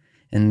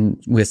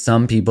 And with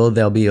some people,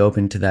 they'll be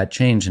open to that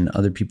change, and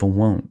other people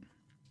won't.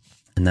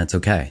 And that's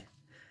okay.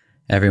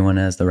 Everyone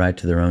has the right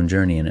to their own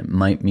journey, and it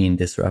might mean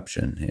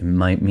disruption. It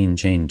might mean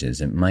changes.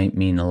 It might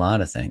mean a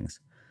lot of things.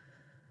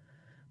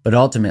 But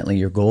ultimately,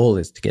 your goal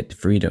is to get to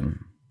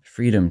freedom.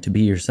 Freedom to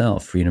be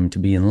yourself. Freedom to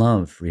be in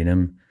love.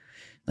 Freedom.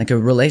 Like, a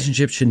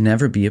relationship should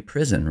never be a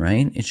prison,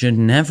 right? It should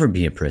never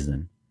be a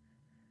prison.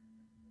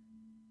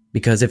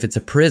 Because if it's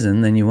a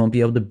prison, then you won't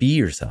be able to be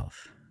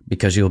yourself.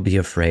 Because you'll be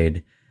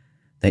afraid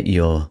that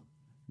you'll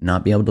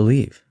not be able to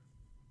leave.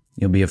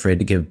 You'll be afraid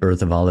to give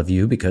birth of all of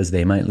you because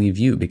they might leave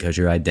you, because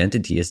your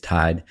identity is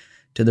tied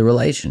to the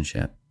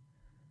relationship.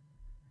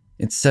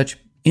 It's such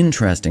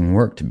interesting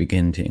work to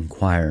begin to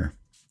inquire.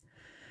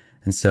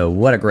 And so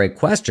what a great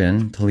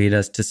question to lead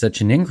us to such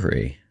an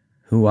inquiry.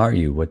 Who are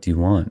you? What do you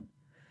want?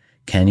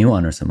 Can you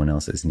honor someone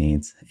else's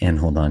needs and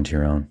hold on to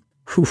your own?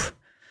 Whew,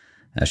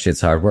 that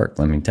shit's hard work,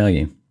 let me tell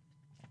you.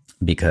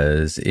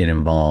 Because it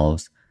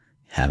involves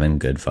having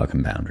good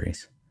fucking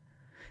boundaries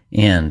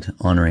and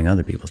honoring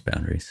other people's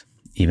boundaries,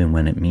 even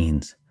when it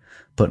means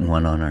putting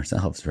one on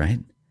ourselves, right?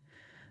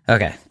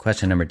 Okay,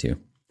 question number 2.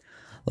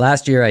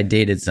 Last year, I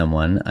dated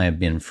someone I have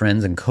been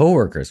friends and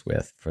coworkers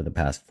with for the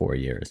past 4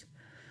 years.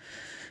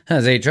 How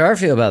does HR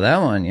feel about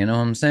that one? You know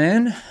what I'm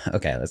saying?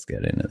 Okay, let's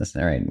get into this.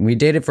 All right. We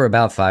dated for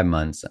about 5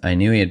 months. I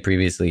knew he had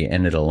previously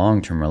ended a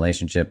long-term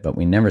relationship, but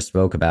we never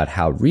spoke about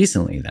how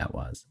recently that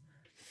was.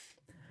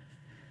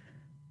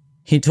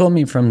 He told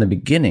me from the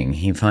beginning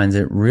he finds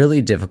it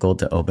really difficult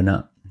to open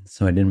up,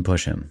 so I didn't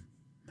push him.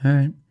 All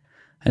right.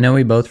 I know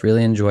we both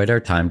really enjoyed our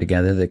time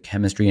together. The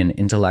chemistry and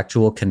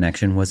intellectual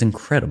connection was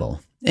incredible.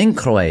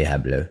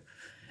 Incroyable.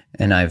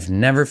 And I've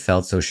never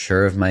felt so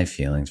sure of my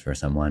feelings for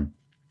someone.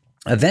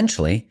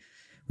 Eventually,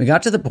 we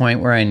got to the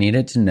point where I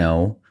needed to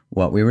know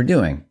what we were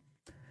doing.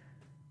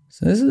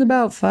 So this is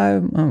about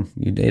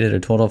you dated a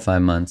total of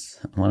 5 months.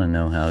 I want to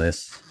know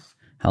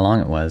how long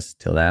it was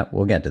till that.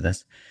 We'll get to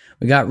this.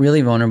 We got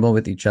really vulnerable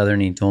with each other,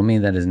 and he told me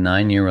that his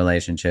 9-year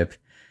relationship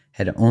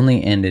had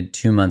only ended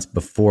 2 months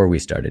before we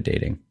started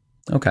dating.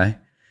 Okay.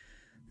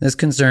 This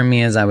concerned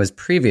me as I was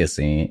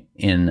previously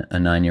in a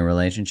 9-year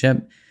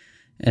relationship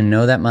and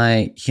know that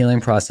my healing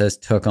process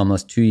took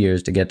almost 2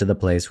 years to get to the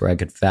place where I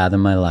could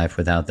fathom my life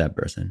without that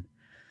person.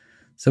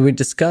 So we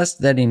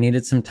discussed that he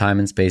needed some time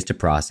and space to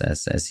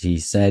process, as he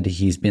said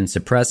he's been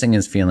suppressing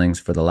his feelings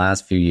for the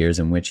last few years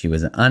in which he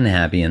was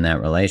unhappy in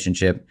that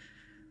relationship.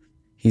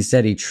 He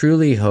said he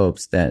truly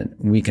hopes that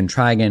we can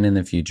try again in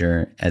the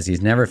future, as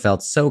he's never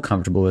felt so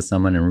comfortable with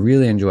someone and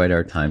really enjoyed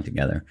our time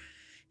together.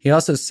 He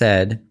also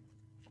said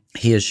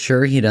he is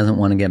sure he doesn't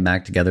want to get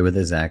back together with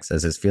his ex,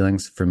 as his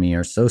feelings for me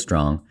are so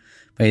strong,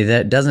 but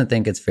he doesn't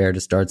think it's fair to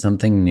start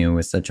something new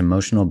with such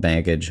emotional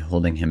baggage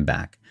holding him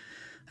back.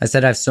 I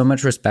said I have so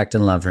much respect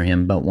and love for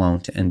him, but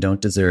won't and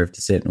don't deserve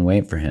to sit and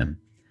wait for him.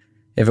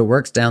 If it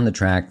works down the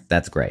track,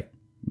 that's great.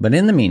 But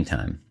in the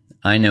meantime,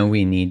 I know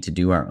we need to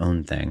do our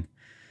own thing.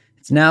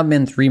 It's now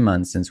been 3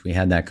 months since we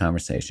had that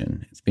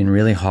conversation. It's been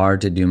really hard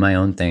to do my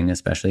own thing,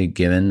 especially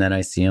given that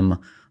I see him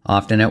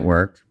often at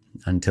work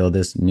until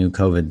this new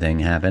COVID thing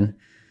happened.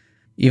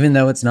 Even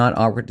though it's not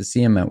awkward to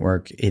see him at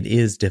work, it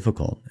is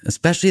difficult,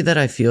 especially that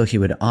I feel he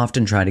would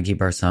often try to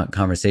keep our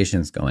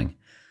conversations going.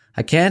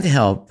 I can't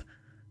help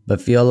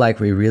but feel like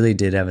we really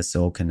did have a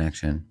soul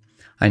connection.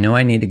 I know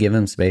I need to give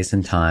him space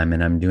and time,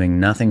 and I'm doing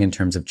nothing in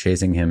terms of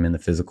chasing him in the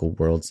physical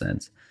world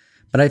sense.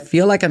 But I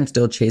feel like I'm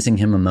still chasing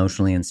him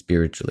emotionally and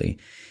spiritually.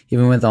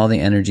 Even with all the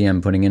energy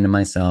I'm putting into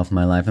myself,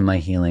 my life, and my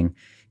healing,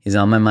 he's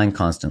on my mind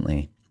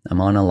constantly.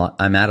 I'm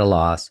at a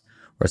loss,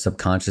 or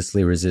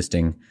subconsciously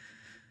resisting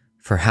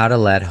for how to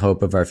let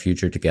hope of our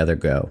future together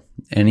go.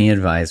 Any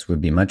advice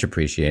would be much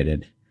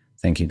appreciated.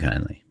 Thank you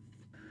kindly.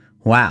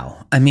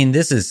 Wow. I mean,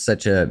 this is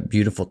such a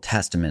beautiful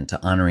testament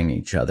to honoring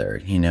each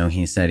other. You know,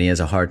 he said he has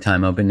a hard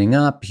time opening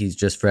up. He's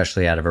just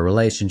freshly out of a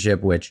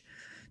relationship, which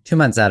 2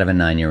 months out of a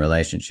 9-year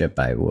relationship,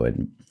 I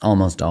would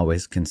almost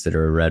always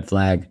consider a red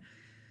flag.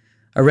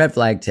 A red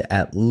flag to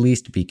at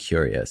least be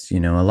curious. You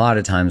know, a lot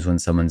of times when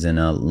someone's in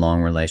a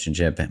long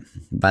relationship,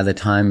 by the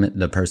time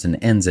the person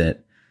ends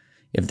it,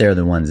 if they're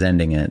the ones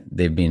ending it,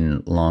 they've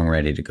been long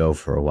ready to go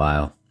for a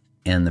while.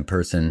 And the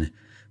person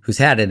who's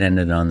had it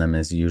ended on them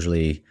is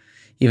usually,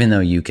 even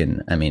though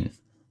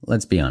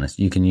let's be honest,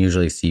 you can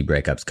usually see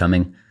breakups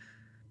coming.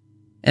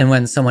 And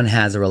when someone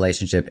has a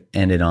relationship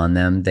ended on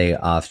them, they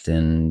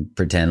often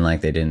pretend like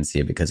they didn't see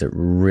it because it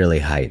really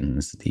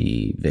heightens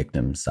the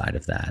victim side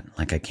of that.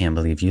 Like, I can't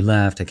believe you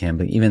left.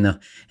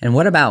 And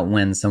what about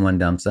when someone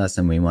dumps us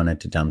and we wanted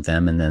to dump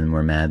them, and then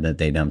we're mad that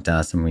they dumped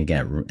us and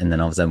then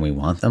all of a sudden we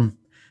want them?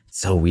 It's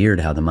so weird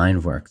how the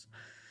mind works.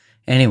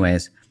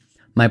 Anyways,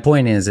 my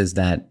point is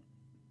that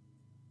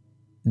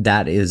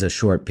is a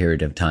short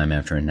period of time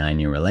after a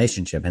 9-year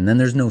relationship. And then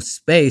there's no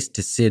space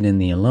to sit in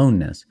the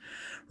aloneness.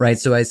 Right,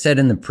 so I said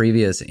in the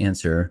previous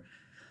answer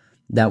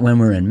that when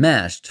we're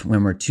enmeshed,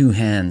 when we're two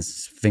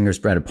hands, fingers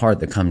spread apart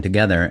that come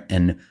together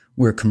and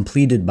we're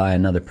completed by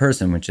another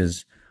person, which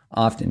is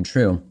often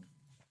true,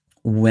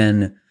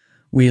 when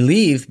we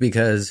leave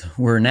because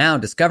we're now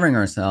discovering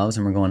ourselves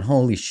and we're going,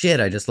 holy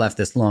shit, I just left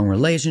this long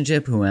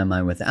relationship. Who am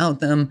I without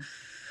them?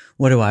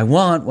 What do I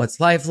want? What's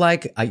life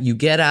like? You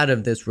get out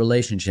of this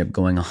relationship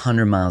going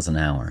 100 miles an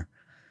hour.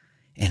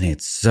 And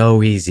it's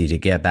so easy to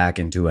get back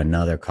into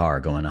another car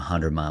going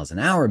 100 miles an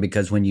hour,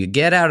 because when you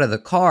get out of the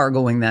car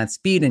going that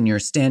speed and you're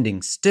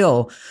standing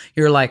still,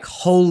 you're like,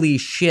 holy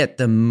shit,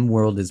 the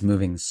world is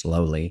moving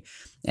slowly.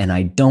 And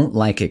I don't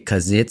like it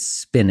because it's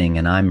spinning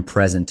and I'm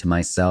present to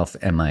myself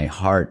and my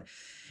heart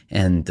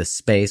and the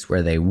space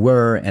where they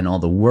were and all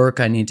the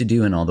work I need to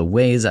do and all the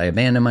ways I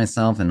abandon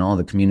myself and all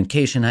the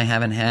communication I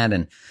haven't had.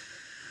 And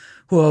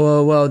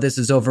whoa, this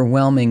is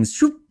overwhelming.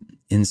 Shoop,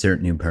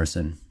 insert new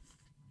person.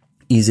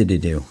 Easy to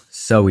do.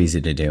 So easy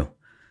to do.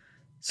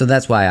 So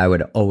that's why I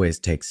would always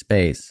take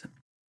space.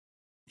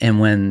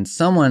 And when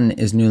someone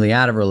is newly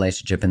out of a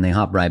relationship and they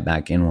hop right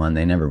back in one,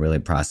 they never really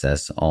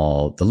process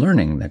all the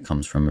learning that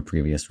comes from a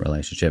previous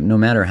relationship. No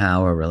matter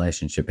how a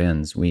relationship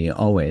ends, we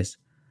always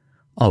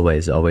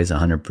Always, always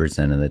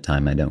 100% of the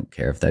time. I don't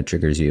care if that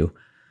triggers you.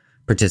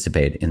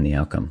 Participate in the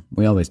outcome.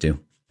 We always do.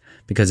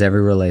 Because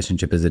every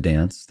relationship is a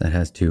dance that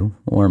has two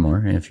or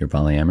more if you're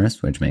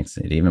polyamorous, which makes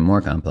it even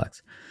more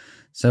complex.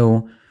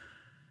 So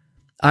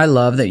I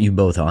love that you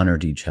both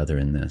honored each other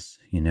in this.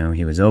 He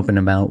was open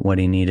about what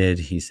he needed.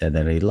 He said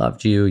that he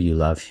loved you. You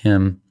love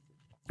him.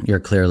 You're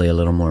clearly a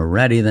little more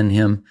ready than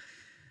him.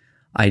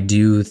 I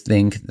do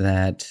think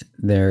that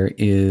there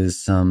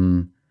is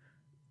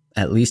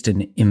at least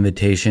an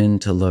invitation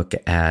to look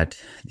at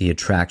the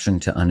attraction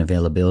to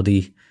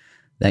unavailability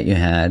that you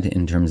had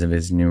in terms of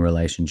his new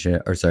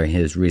relationship,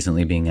 his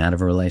recently being out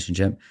of a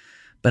relationship.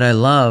 But I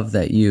love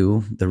that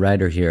you, the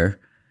writer here,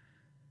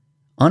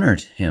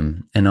 honored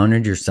him and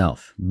honored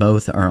yourself.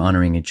 Both are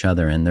honoring each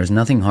other. And there's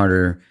nothing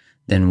harder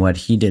than what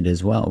he did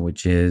as well,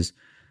 which is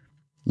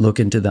look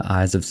into the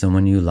eyes of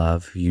someone you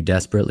love, who you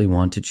desperately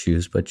want to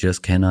choose, but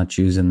just cannot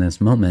choose in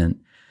this moment,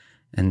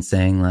 and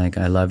saying like,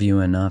 I love you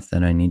enough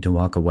that I need to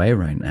walk away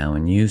right now.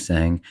 And you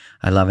saying,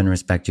 I love and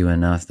respect you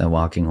enough that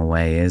walking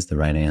away is the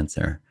right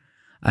answer.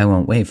 I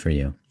won't wait for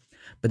you.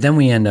 But then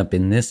we end up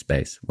in this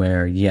space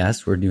where,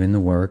 yes, we're doing the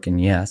work,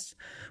 and yes,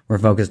 we're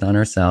focused on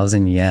ourselves,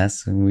 and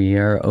yes, we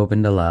are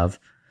open to love,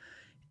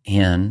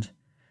 and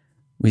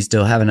we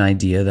still have an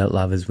idea that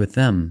love is with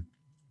them.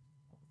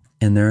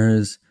 And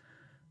there's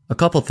a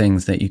couple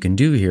things that you can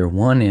do here.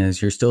 One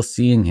is you're still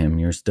seeing him.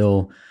 You're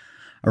still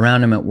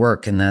around him at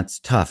work, and that's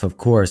tough, of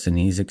course, and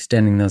he's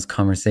extending those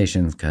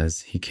conversations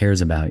because he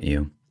cares about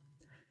you.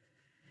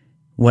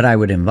 What I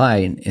would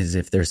invite is,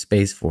 if there's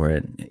space for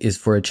it, is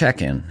for a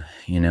check-in.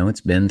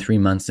 It's been 3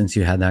 months since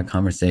you had that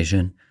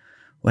conversation.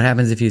 What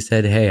happens if you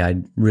said, hey,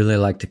 I'd really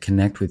like to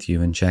connect with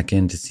you and check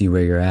in to see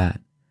where you're at?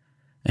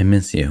 I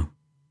miss you.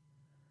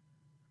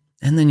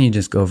 And then you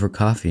just go for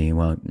coffee.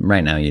 Well,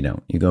 right now you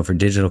don't. You go for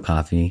digital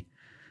coffee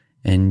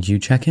and you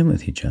check in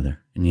with each other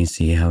and you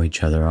see how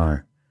each other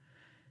are.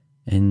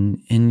 And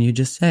you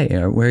just say,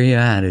 where are you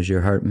at? Is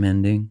your heart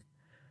mending?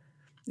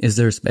 Is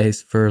there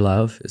space for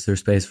love? Is there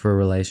space for a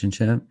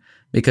relationship?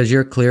 Because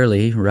you're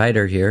clearly,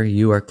 writer here,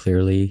 you are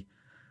clearly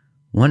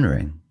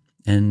wondering.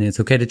 And it's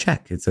okay to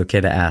check. It's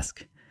okay to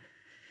ask.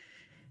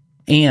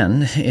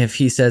 And if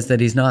he says that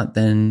he's not,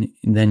 then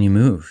you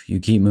move. You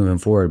keep moving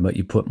forward, but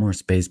you put more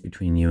space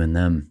between you and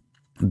them.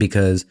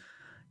 Because,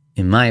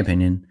 in my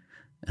opinion,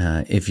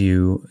 if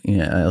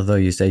although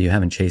you say you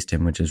haven't chased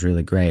him, which is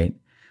really great,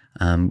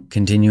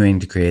 continuing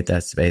to create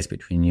that space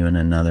between you and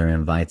another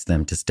invites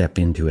them to step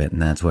into it,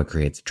 and that's what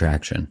creates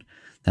attraction.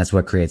 That's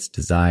what creates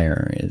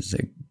desire, is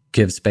it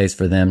gives space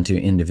for them to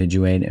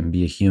individuate and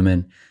be a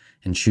human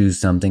and choose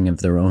something of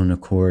their own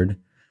accord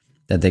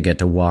that they get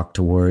to walk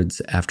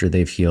towards after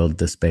they've healed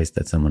the space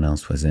that someone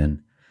else was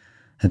in.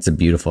 That's a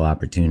beautiful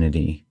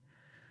opportunity.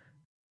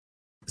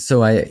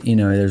 So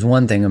there's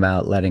one thing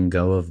about letting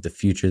go of the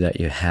future that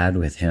you had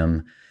with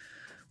him.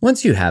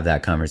 Once you have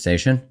that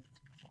conversation,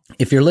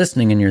 if you're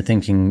listening and you're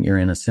thinking you're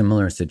in a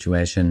similar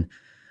situation,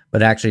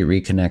 but actually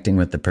reconnecting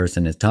with the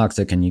person is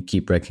toxic and you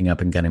keep breaking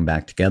up and getting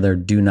back together,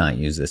 do not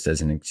use this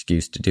as an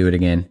excuse to do it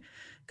again,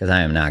 because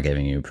I am not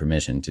giving you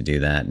permission to do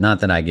that.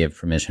 Not that I give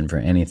permission for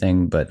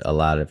anything, but a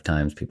lot of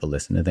times people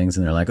listen to things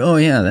and they're like, oh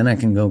yeah, then I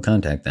can go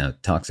contact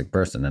that toxic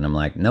person. And I'm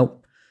like,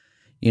 nope,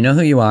 you know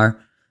who you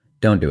are.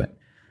 Don't do it.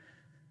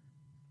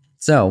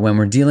 So when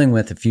we're dealing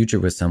with the future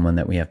with someone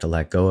that we have to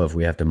let go of,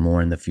 we have to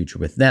mourn the future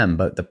with them.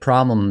 But the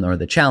problem or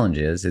the challenge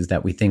is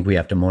that we think we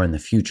have to mourn the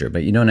future,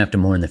 but you don't have to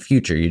mourn the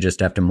future. You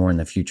just have to mourn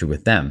the future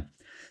with them.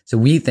 So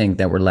we think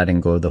that we're letting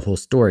go of the whole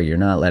story. You're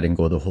not letting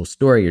go of the whole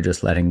story. You're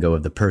just letting go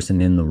of the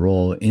person in the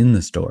role in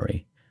the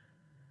story.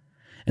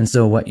 And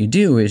so what you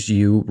do is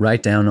you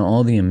write down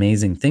all the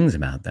amazing things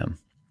about them.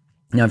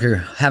 Now, if you're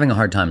having a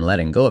hard time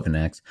letting go of an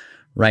ex,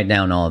 write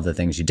down all of the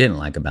things you didn't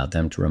like about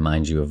them to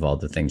remind you of all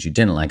the things you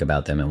didn't like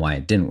about them and why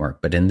it didn't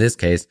work. But in this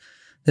case,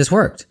 this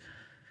worked.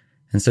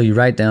 And so you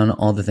write down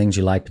all the things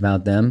you liked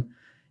about them,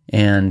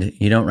 and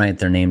you don't write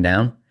their name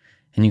down,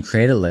 and you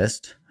create a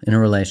list in a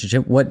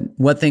relationship.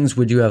 What things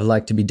would you have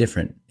liked to be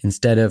different?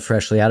 Instead of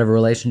freshly out of a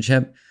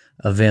relationship,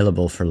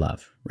 available for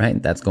love,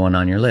 right? That's going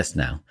on your list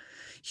now.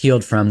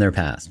 Healed from their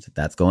past.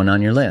 That's going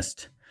on your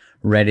list.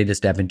 Ready to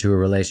step into a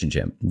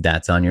relationship.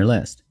 That's on your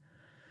list.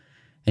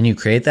 And you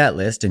create that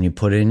list and you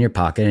put it in your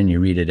pocket and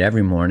you read it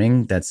every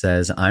morning that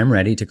says, I'm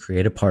ready to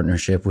create a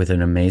partnership with an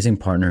amazing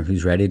partner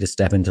who's ready to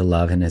step into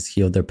love and has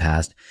healed their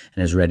past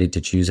and is ready to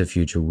choose a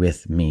future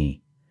with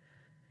me.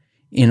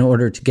 In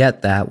order to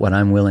get that, what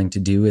I'm willing to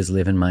do is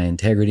live in my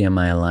integrity and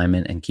my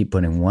alignment and keep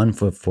putting one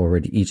foot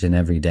forward each and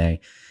every day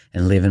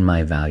and live in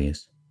my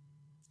values.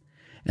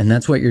 And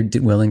that's what you're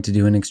willing to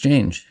do in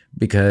exchange,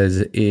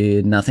 because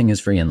nothing is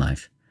free in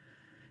life.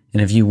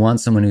 And if you want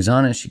someone who's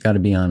honest, you got to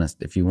be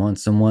honest. If you want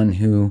someone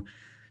who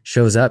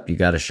shows up, you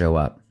got to show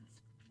up.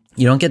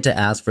 You don't get to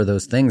ask for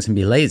those things and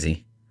be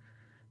lazy.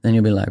 Then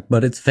you'll be like,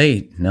 but it's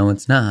fate. No,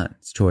 it's not.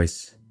 It's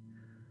choice.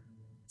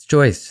 It's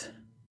choice.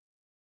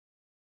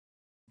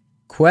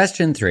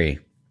 Question 3.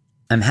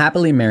 I'm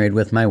happily married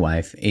with my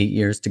wife, 8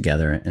 years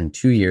together and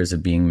 2 years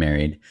of being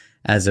married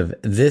as of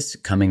this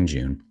coming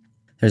June.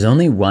 There's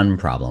only one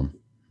problem.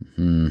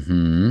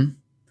 We're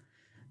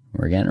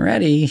getting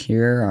ready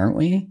here, aren't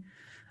we?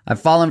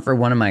 I've fallen for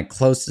one of my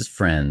closest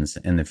friends,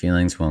 and the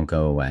feelings won't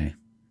go away.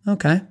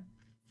 Okay.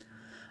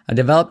 I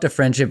developed a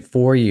friendship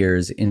 4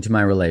 years into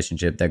my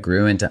relationship that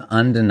grew into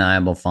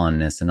undeniable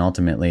fondness and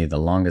ultimately the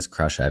longest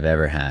crush I've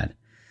ever had.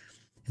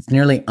 It's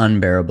nearly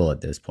unbearable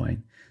at this point.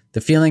 The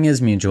feeling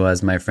is mutual,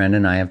 as my friend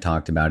and I have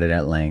talked about it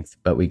at length,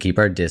 but we keep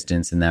our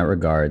distance in that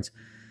regards,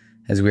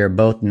 as we are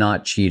both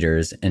not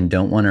cheaters and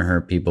don't want to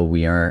hurt people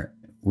we are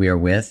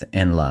with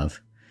and love.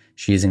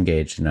 She's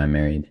engaged and I'm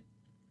married.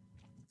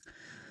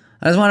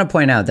 I just want to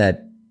point out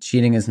that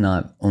cheating is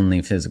not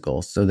only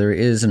physical, so there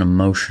is an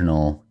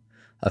emotional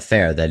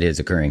affair that is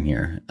occurring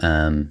here.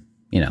 I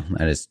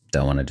just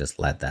don't want to just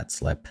let that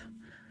slip.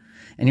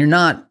 And you're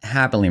not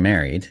happily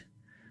married.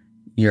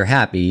 You're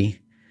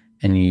happy,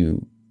 and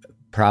you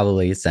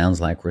probably, it sounds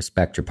like,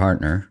 respect your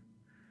partner.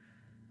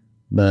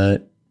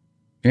 But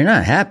you're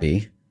not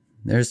happy.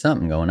 There's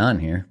something going on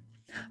here.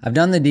 I've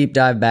done the deep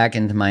dive back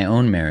into my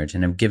own marriage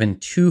and have given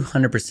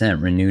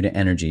 200% renewed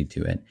energy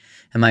to it,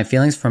 and my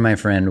feelings for my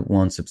friend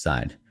won't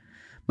subside.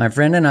 My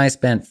friend and I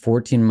spent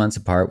 14 months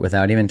apart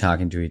without even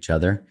talking to each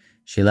other.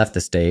 She left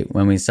the state.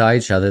 When we saw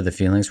each other, the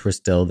feelings were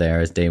still there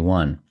as day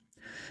one.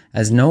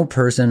 As no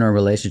person or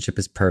relationship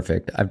is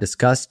perfect, I've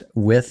discussed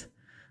with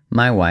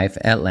my wife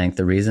at length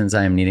the reasons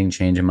I am needing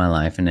change in my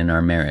life and in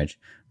our marriage,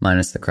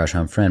 minus the crush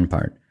on friend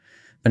part.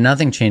 But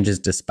nothing changes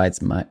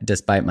despite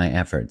my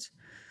efforts.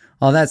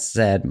 All that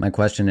said, my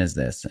question is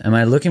this. Am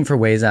I looking for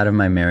ways out of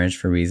my marriage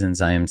for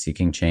reasons I am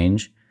seeking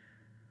change?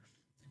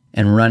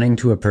 And running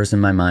to a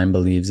person my mind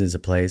believes is a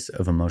place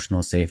of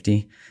emotional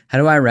safety? How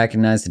do I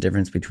recognize the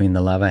difference between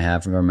the love I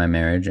have for my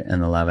marriage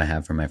and the love I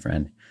have for my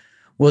friend?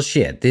 Well,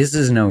 shit, this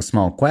is no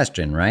small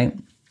question, right?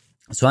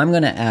 So I'm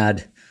going to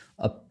add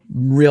a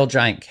real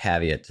giant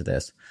caveat to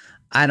this.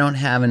 I don't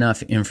have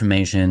enough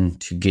information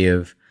to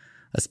give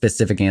a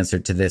specific answer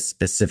to this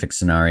specific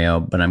scenario,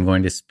 but I'm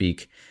going to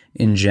speak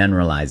in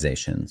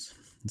generalizations.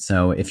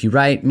 So if you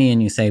write me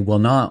and you say, well,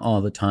 not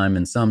all the time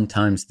and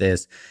sometimes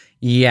this,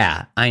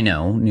 yeah, I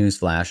know,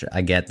 newsflash,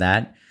 I get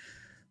that.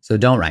 So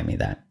don't write me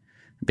that,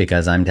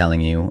 because I'm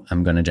telling you,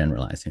 I'm going to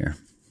generalize here.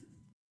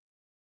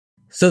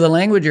 So the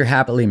language "you're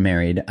happily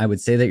married," I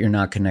would say that you're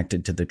not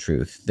connected to the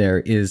truth. There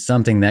is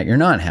something that you're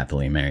not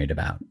happily married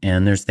about,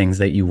 and there's things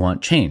that you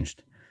want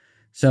changed.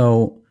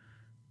 So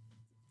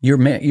you're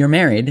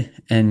married,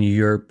 and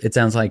it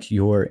sounds like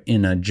you're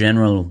in a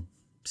general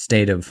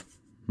state of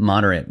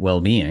moderate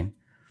well-being,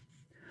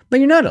 but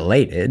you're not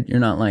elated.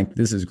 You're not like,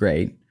 this is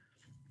great.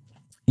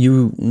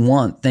 You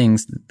want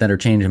things that are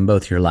changing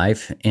both your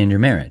life and your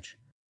marriage.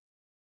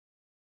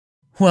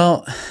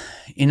 Well,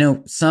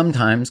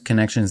 sometimes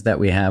connections that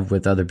we have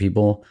with other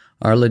people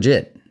are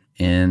legit.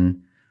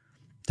 And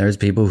there's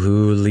people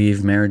who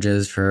leave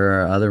marriages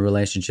for other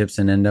relationships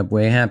and end up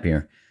way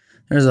happier.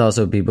 There's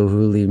also people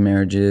who leave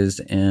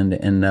marriages and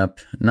end up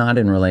not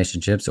in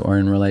relationships, or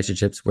in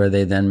relationships where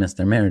they then miss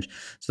their marriage.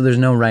 So there's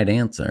no right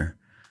answer.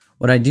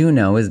 What I do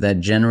know is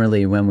that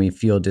generally when we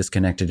feel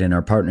disconnected in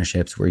our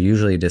partnerships, we're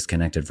usually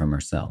disconnected from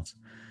ourselves.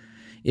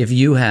 If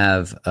you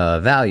have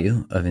a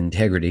value of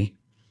integrity,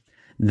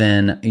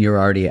 then you're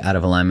already out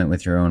of alignment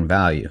with your own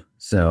value.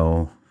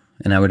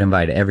 And I would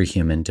invite every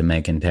human to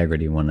make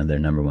integrity one of their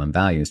number one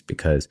values,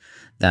 because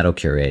that'll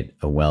curate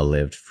a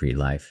well-lived, free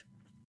life.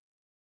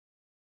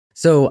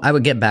 So I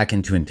would get back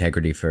into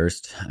integrity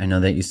first. I know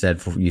that you said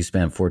you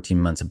spent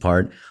 14 months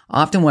apart.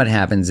 Often what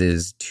happens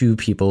is two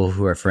people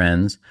who are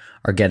friends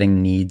are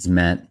getting needs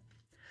met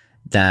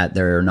that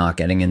they're not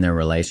getting in their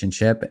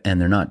relationship, and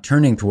they're not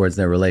turning towards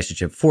their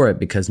relationship for it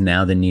because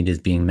now the need is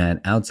being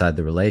met outside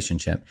the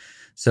relationship.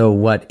 So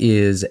what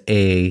is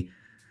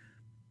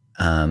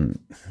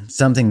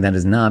something that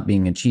is not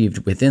being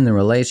achieved within the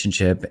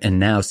relationship and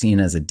now seen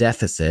as a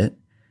deficit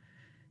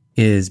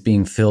is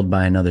being filled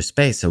by another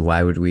space. So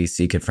why would we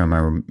seek it from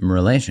our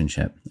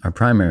relationship, our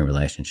primary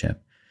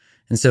relationship?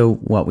 And so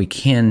what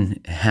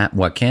can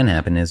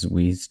happen is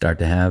we start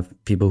to have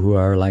people who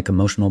are like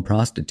emotional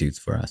prostitutes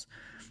for us.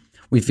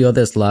 We feel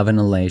this love and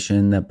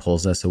elation that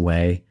pulls us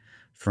away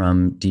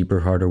from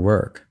deeper, harder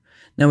work.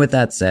 Now, with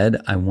that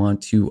said, I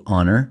want to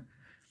honor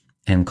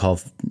and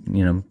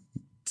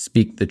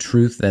speak the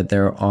truth that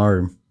there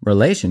are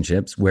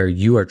relationships where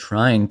you are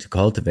trying to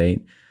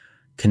cultivate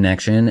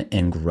connection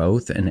and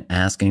growth and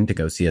asking to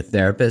go see a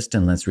therapist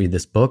and let's read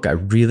this book. I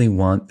really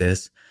want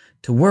this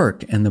to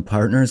work. And the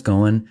partner's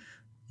going,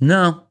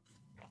 no,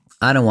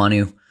 I don't want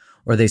to.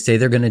 Or they say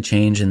they're going to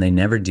change and they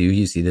never do.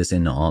 You see this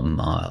in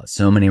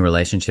so many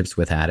relationships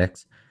with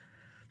addicts.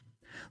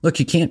 Look,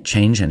 you can't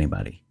change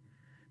anybody.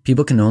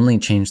 People can only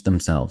change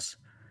themselves.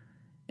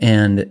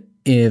 And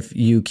if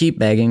you keep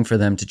begging for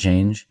them to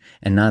change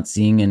and not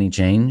seeing any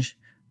change,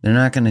 they're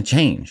not going to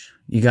change.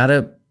 You got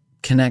to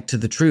connect to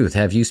the truth.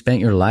 Have you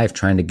spent your life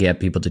trying to get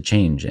people to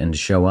change and to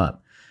show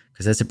up?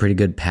 Because that's a pretty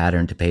good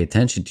pattern to pay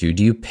attention to.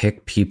 Do you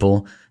pick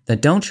people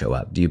that don't show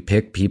up? Do you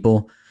pick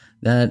people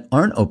that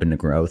aren't open to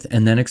growth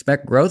and then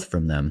expect growth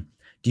from them?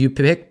 Do you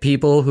pick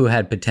people who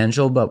had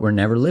potential but were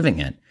never living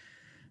it?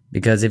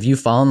 Because if you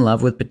fall in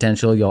love with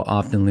potential, you'll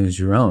often lose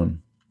your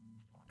own.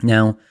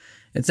 Now,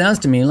 it sounds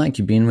to me like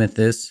you've been with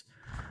this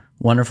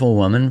wonderful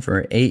woman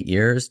for 8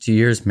 years, 2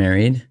 years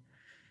married,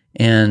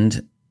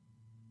 and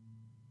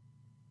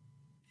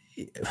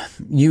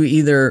you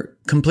either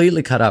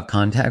completely cut off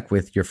contact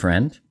with your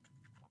friend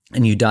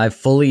and you dive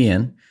fully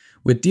in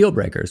with deal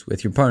breakers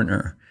with your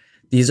partner.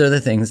 These are the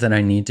things that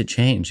I need to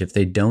change. If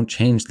they don't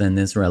change, then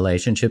this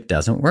relationship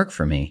doesn't work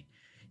for me.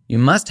 You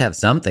must have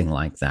something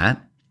like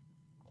that.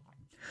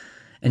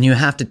 And you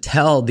have to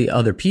tell the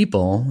other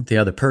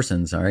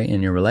person,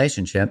 in your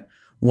relationship,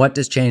 what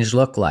does change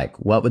look like?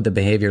 What would the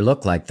behavior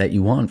look like that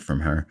you want from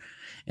her?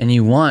 And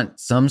you want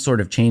some sort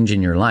of change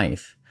in your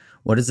life.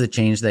 What is the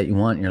change that you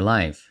want in your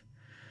life?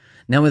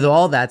 Now, with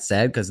all that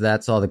said, because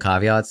that's all the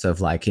caveats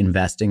of like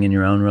investing in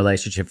your own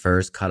relationship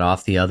first, cut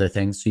off the other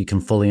things so you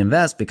can fully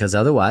invest, because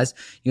otherwise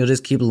you'll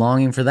just keep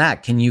longing for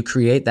that. Can you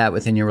create that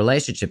within your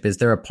relationship? Is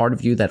there a part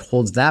of you that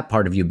holds that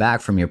part of you back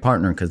from your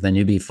partner? Because then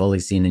you'd be fully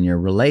seen in your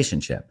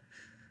relationship.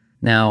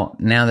 Now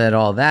that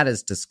all that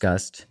is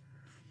discussed,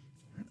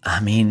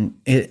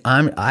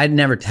 I'd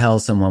never tell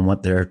someone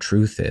what their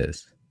truth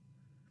is.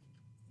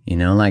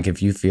 Like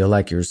if you feel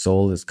like your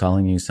soul is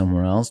calling you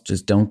somewhere else,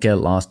 just don't get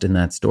lost in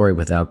that story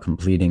without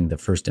completing the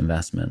first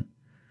investment.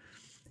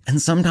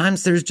 And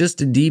sometimes there's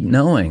just a deep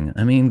knowing.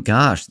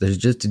 There's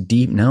just a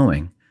deep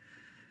knowing.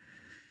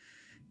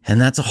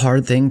 And that's a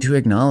hard thing to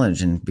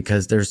acknowledge. And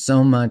because there's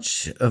so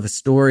much of a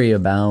story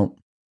about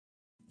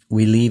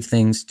we leave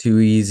things too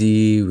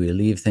easy, we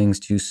leave things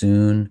too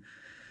soon.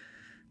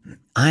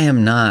 I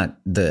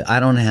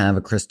don't have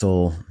a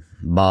crystal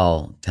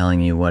ball telling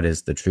you what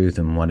is the truth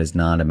and what is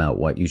not about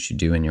what you should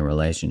do in your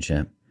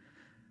relationship.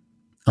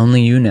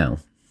 Only you know.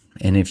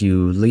 And if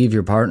you leave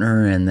your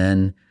partner and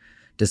then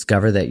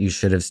discover that you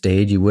should have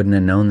stayed, you wouldn't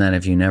have known that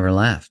if you never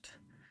left.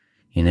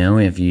 I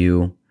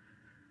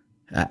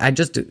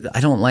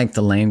don't like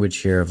the language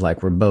here of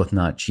like, we're both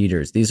not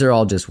cheaters. These are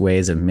all just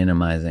ways of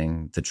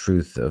minimizing the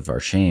truth of our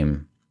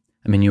shame.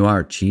 You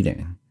are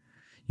cheating.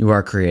 You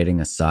are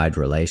creating a side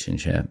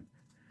relationship.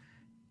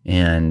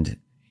 And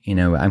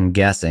I'm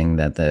guessing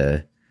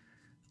that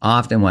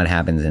often what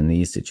happens in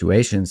these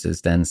situations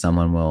is then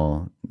someone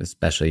will,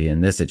 especially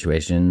in this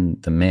situation,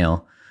 the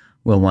male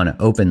will want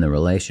to open the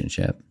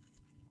relationship,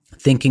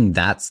 thinking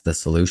that's the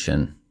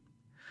solution.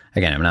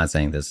 Again, I'm not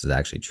saying this is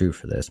actually true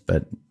for this,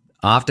 but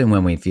often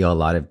when we feel a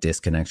lot of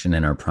disconnection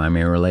in our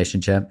primary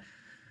relationship,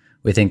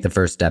 we think the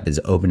first step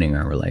is opening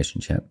our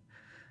relationship.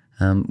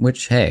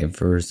 Which, hey,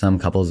 for some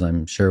couples,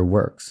 I'm sure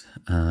works.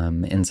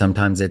 And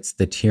sometimes it's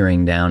the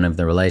tearing down of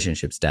the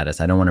relationship status.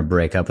 I don't want to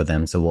break up with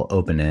them, so we'll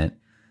open it.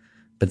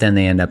 But then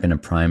they end up in a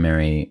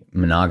primary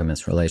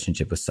monogamous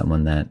relationship with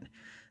someone that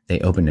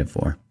they opened it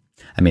for.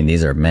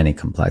 These are many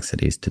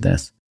complexities to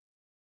this.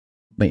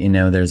 But,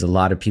 there's a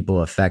lot of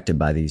people affected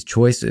by these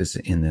choices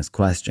in this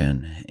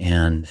question.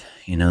 And,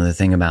 the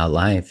thing about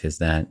life is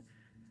that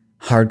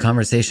hard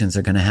conversations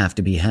are going to have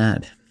to be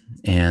had.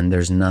 And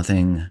there's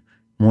nothing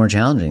more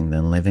challenging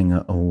than living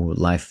a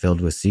life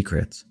filled with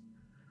secrets.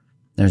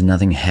 There's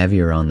nothing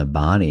heavier on the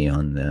body,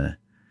 on the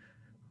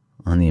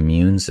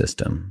immune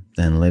system,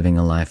 than living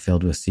a life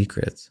filled with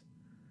secrets.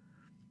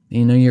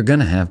 You're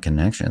going to have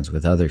connections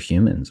with other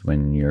humans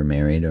when you're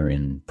married or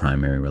in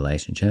primary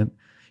relationship.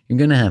 You're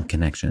going to have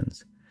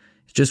connections.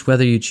 It's just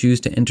whether you choose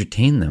to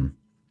entertain them.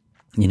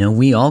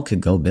 We all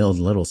could go build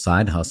little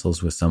side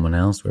hustles with someone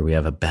else where we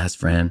have a best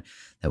friend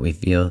that we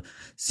feel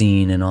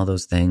seen and all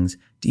those things.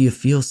 Do you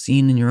feel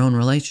seen in your own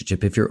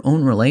relationship? If your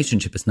own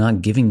relationship is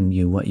not giving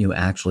you what you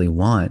actually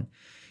want,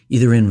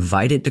 either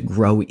invite it to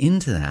grow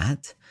into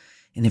that.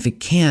 And if it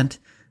can't,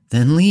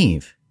 then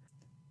leave.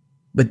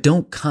 But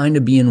don't kind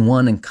of be in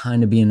one and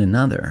kind of be in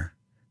another.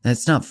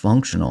 That's not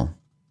functional.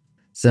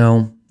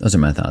 So those are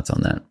my thoughts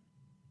on that.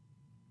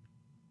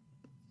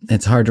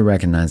 It's hard to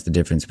recognize the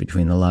difference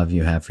between the love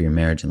you have for your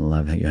marriage and the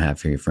love that you have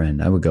for your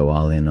friend. I would go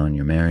all in on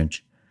your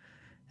marriage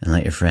and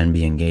let your friend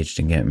be engaged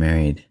and get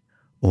married,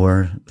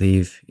 or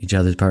leave each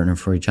other's partner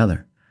for each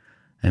other.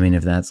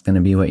 If that's going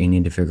to be what you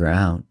need to figure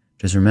out,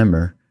 just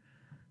remember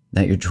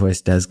that your choice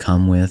does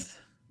come with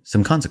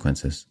some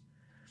consequences.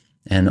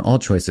 And all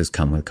choices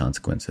come with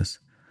consequences.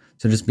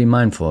 So just be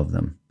mindful of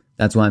them.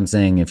 That's why I'm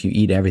saying if you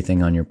eat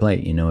everything on your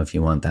plate, if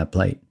you want that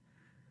plate.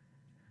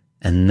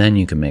 And then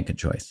you can make a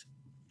choice.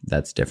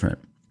 That's different.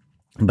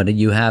 But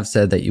you have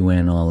said that you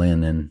went all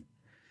in and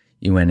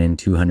you went in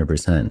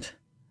 200%.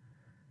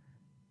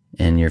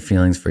 And your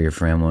feelings for your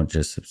friend won't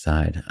just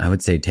subside. I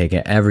would say take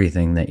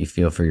everything that you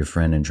feel for your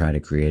friend and try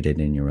to create it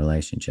in your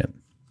relationship.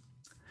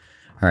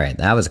 All right,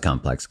 that was a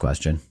complex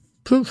question.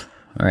 Poof.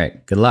 All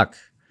right, good luck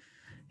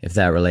if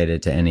that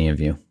related to any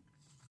of you.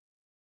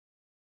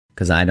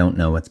 Because I don't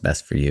know what's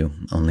best for you,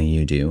 only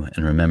you do.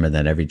 And remember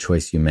that every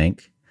choice you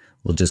make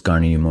will just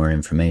garner you more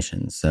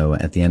information. So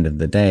at the end of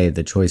the day,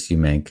 the choice you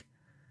make,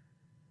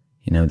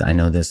 I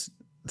know this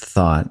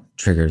thought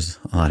triggers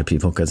a lot of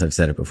people because I've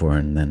said it before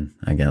and then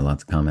I get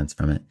lots of comments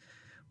from it,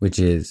 which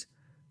is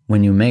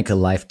when you make a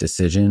life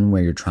decision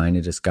where you're trying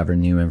to discover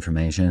new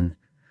information,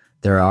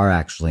 there are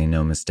actually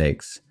no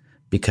mistakes.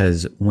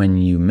 Because when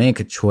you make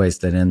a choice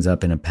that ends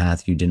up in a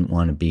path you didn't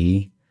want to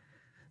be,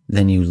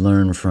 then you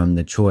learn from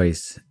the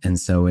choice. And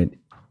so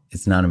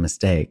it's not a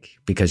mistake,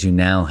 because you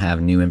now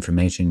have new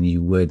information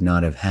you would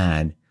not have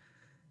had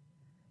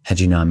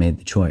you not made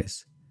the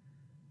choice.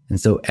 And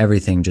so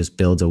everything just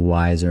builds a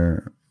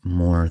wiser,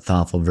 more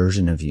thoughtful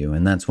version of you.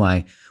 And that's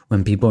why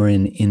when people are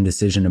in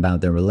indecision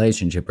about their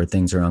relationship, or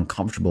things are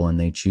uncomfortable and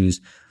they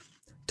choose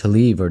to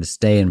leave or to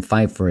stay and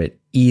fight for it,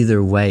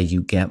 either way,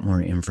 you get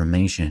more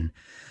information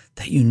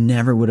that you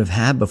never would have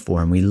had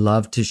before. And we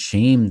love to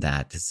shame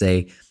that, to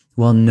say,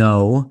 well,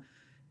 no,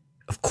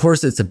 of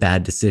course it's a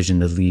bad decision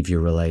to leave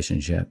your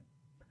relationship.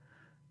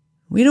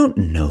 We don't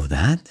know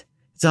that.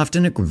 It's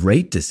often a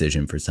great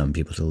decision for some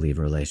people to leave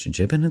a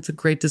relationship, and it's a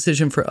great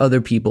decision for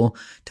other people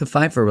to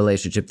fight for a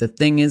relationship. The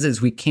thing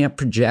is we can't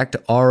project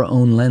our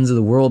own lens of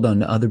the world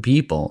onto other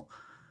people.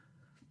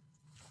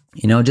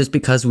 Just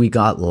because we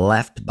got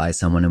left by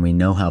someone and we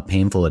know how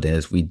painful it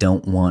is, we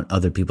don't want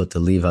other people to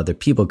leave other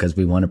people because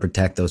we want to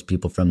protect those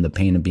people from the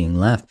pain of being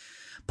left.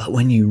 But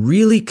when you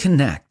really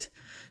connect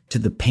to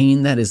the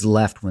pain that is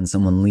left when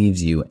someone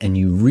leaves you, and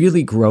you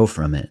really grow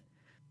from it,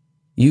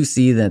 you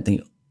see that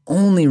the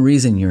only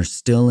reason you're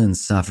still in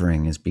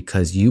suffering is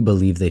because you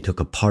believe they took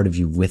a part of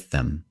you with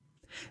them.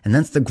 And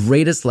that's the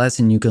greatest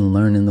lesson you can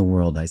learn in the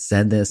world. I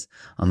said this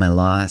on my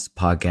last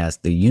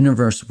podcast. The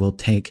universe will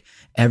take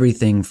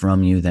everything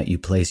from you that you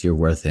place your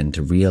worth in,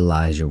 to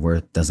realize your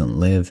worth doesn't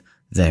live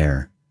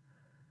there.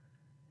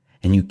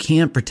 And you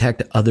can't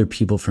protect other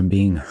people from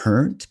being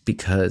hurt,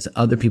 because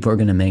other people are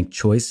going to make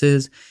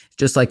choices.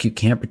 Just like you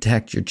can't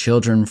protect your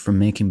children from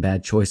making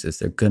bad choices.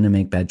 They're going to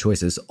make bad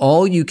choices.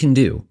 All you can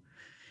do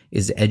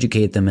is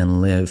educate them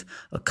and live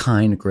a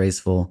kind,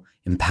 graceful,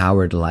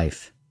 empowered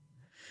life.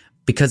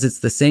 Because it's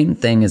the same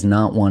thing as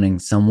not wanting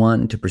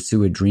someone to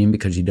pursue a dream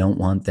because you don't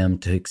want them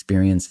to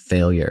experience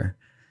failure.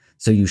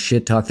 So you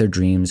shit talk their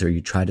dreams, or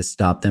you try to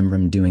stop them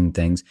from doing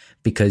things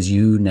because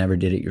you never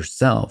did it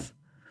yourself,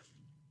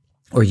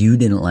 or you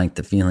didn't like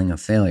the feeling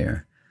of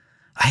failure.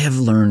 I have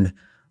learned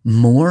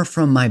more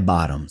from my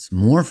bottoms,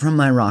 more from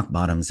my rock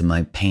bottoms and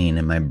my pain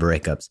and my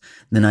breakups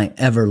than I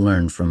ever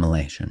learned from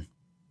elation.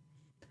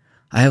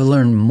 I have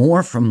learned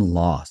more from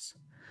loss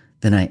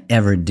than I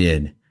ever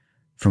did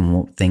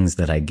from things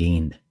that I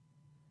gained.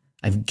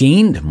 I've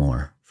gained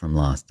more from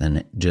loss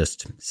than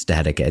just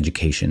static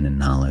education and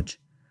knowledge.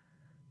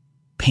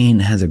 Pain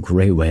has a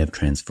great way of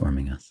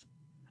transforming us,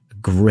 a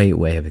great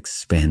way of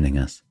expanding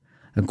us,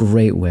 a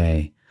great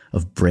way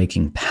of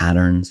breaking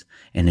patterns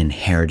and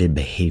inherited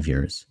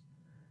behaviors.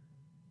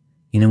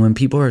 When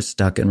people are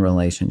stuck in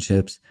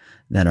relationships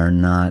that are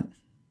not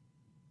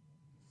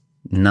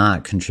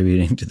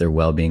contributing to their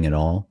well-being at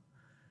all,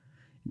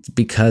 it's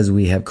because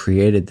we have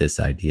created this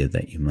idea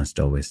that you must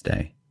always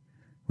stay.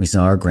 We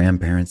saw our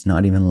grandparents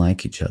not even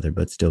like each other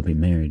but still be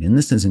married. And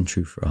this isn't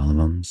true for all of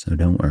them, so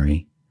don't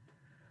worry.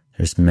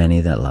 There's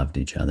many that loved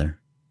each other.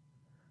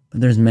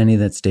 But there's many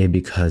that stayed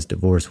because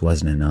divorce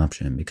wasn't an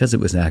option, because it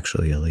was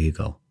actually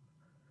illegal.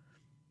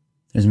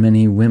 There's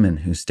many women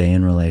who stay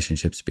in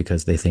relationships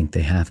because they think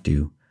they have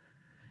to,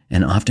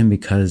 and often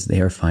because they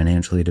are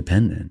financially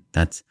dependent.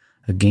 That's,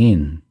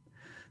 again,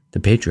 the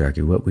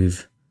patriarchy, what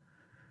we've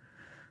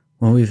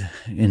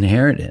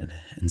inherited.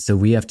 And so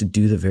we have to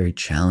do the very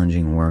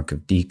challenging work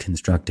of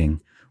deconstructing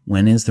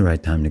when is the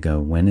right time to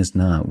go, when is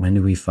not, when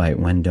do we fight,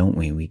 when don't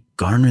we? We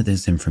garner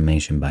this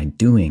information by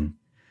doing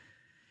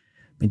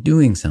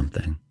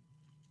something.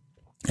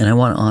 And I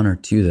want to honor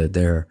too that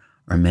there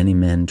are many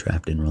men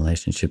trapped in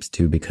relationships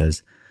too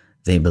because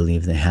they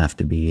believe they have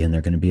to be, and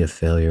they're going to be a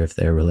failure if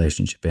their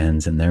relationship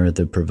ends, and they're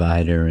the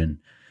provider, and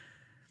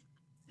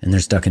they're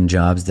stuck in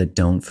jobs that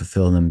don't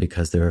fulfill them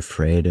because they're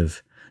afraid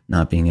of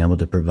not being able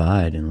to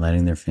provide and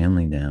letting their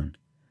family down.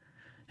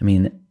 I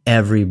mean,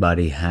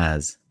 everybody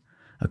has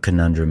a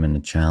conundrum and a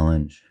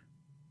challenge,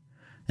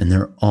 and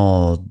they're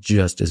all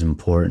just as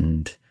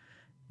important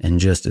and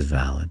just as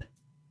valid.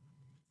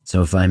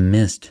 So if I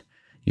missed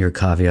your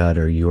caveat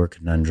or your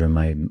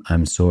conundrum,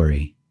 I'm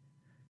sorry.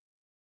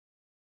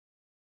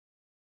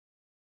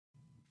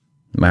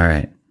 All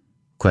right,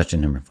 question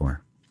number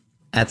 4.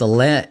 At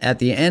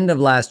the end of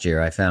last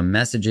year, I found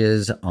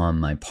messages on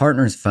my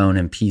partner's phone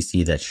and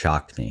PC that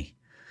shocked me.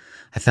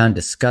 I found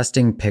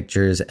disgusting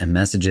pictures and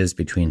messages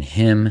between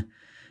him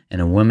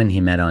and a woman he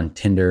met on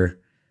Tinder,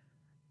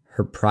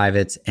 her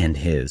privates and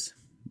his.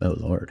 Oh,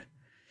 Lord.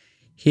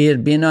 He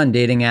had been on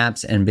dating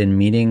apps and been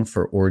meeting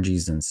for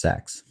orgies and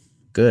sex.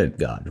 Good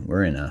God,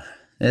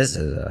 this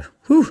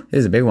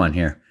is a big one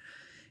here.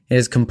 He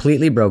has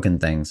completely broken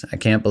things. I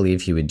can't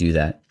believe he would do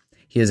that.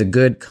 He is a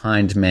good,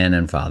 kind man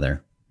and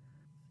father.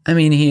 I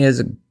mean, he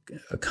is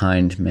a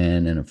kind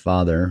man and a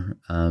father.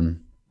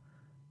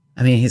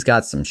 He's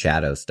got some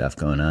shadow stuff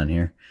going on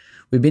here.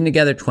 We've been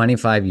together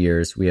 25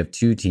 years. We have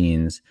 2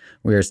 teens.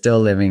 We are still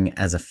living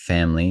as a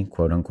family,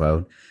 quote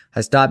unquote.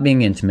 I stopped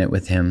being intimate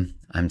with him.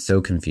 I'm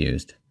so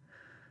confused.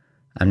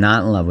 I'm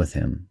not in love with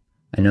him.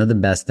 I know the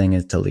best thing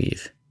is to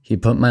leave. He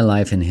put my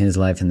life and his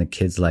life and the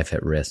kid's life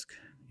at risk.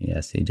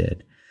 Yes, he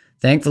did.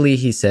 Thankfully,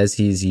 he says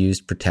he's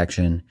used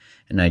protection,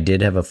 and I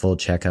did have a full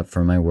checkup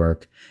for my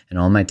work, and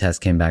all my tests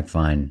came back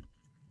fine.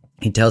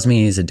 He tells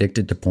me he's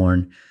addicted to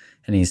porn,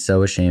 and he's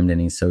so ashamed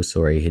and he's so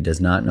sorry. He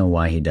does not know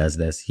why he does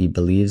this. He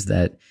believes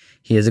that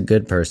he is a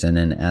good person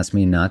and asks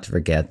me not to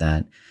forget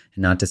that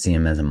and not to see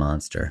him as a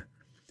monster.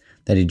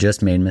 That he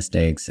just made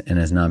mistakes and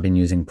has not been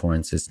using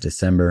porn since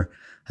December.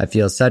 I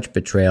feel such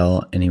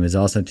betrayal, and he was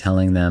also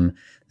telling them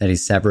that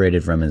he's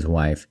separated from his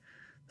wife.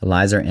 The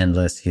lies are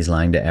endless. He's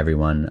lying to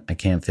everyone. I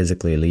can't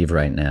physically leave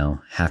right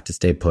now. Have to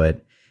stay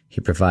put.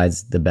 He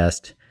provides the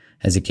best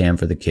as he can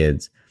for the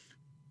kids.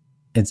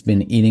 It's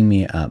been eating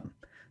me up.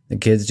 The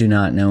kids do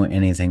not know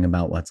anything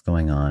about what's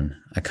going on.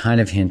 I kind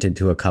of hinted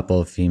to a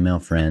couple of female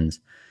friends.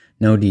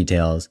 No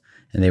details,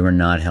 and they were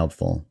not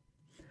helpful.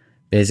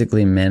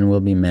 Basically, men will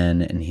be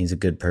men, and he's a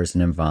good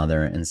person and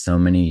father, and so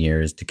many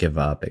years to give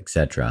up,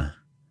 etc.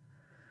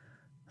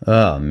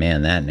 Oh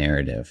man, that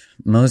narrative.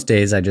 Most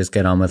days I just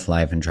get on with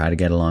life and try to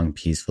get along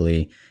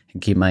peacefully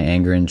and keep my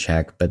anger in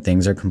check, but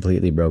things are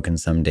completely broken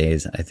some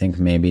days. I think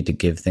maybe to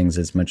give things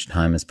as much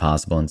time as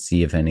possible and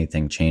see if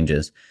anything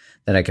changes,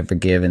 that I can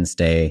forgive and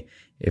stay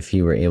if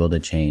he were able to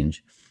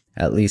change.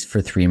 At least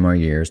for 3 more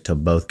years till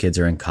both kids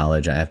are in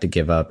college. I have to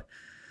give up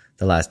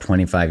the last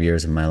 25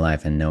 years of my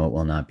life and know it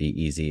will not be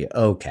easy.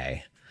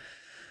 Okay.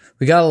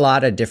 We got a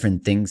lot of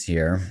different things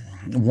here.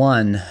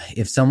 One,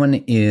 if someone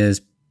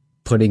is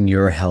putting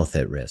your health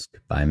at risk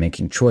by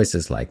making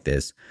choices like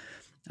this,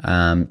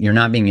 you're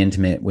not being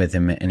intimate with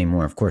him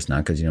anymore. Of course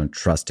not, because you don't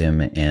trust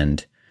him.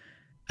 And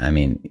I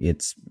mean,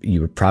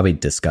 you were probably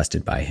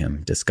disgusted by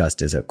him.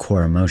 Disgust is a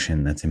core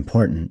emotion that's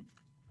important.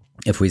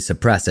 If we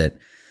suppress it,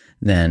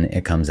 then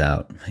it comes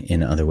out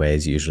in other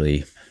ways,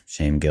 usually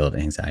shame, guilt,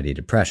 anxiety,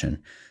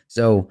 depression.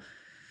 So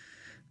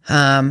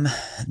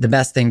the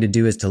best thing to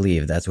do is to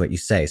leave. That's what you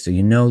say. So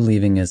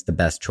leaving is the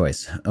best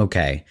choice.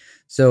 Okay.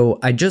 So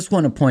I just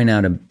want to point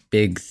out a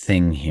big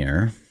thing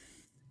here.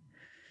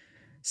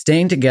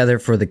 Staying together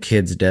for the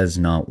kids does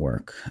not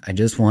work. I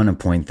just want to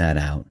point that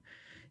out.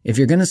 If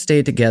you're going to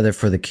stay together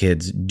for the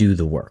kids, do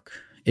the work.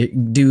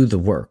 Do the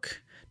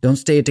work. Don't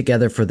stay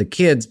together for the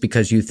kids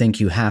because you think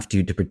you have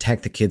to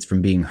protect the kids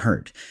from being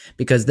hurt.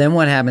 Because then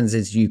what happens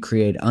is you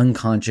create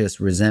unconscious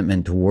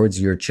resentment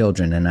towards your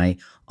children. And I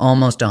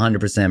almost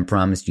 100%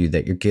 promise you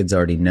that your kids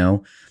already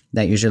know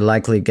that you should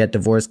likely get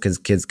divorced because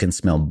kids can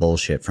smell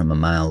bullshit from a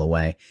mile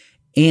away.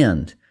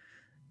 And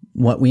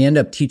what we end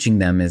up teaching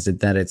them is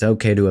that it's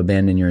okay to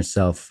abandon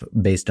yourself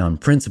based on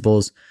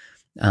principles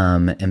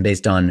and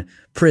based on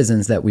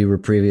prisons that we were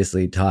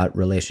previously taught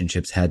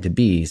relationships had to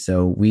be.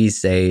 So we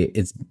say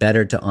it's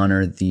better to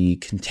honor the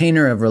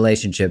container of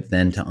relationship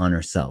than to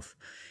honor self.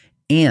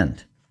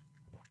 And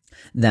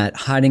that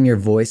hiding your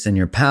voice and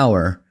your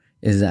power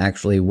is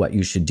actually what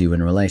you should do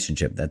in a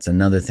relationship. That's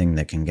another thing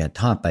that can get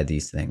taught by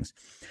these things.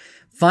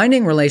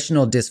 Finding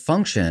relational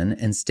dysfunction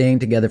and staying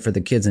together for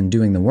the kids and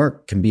doing the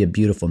work can be a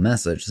beautiful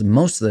message.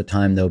 Most of the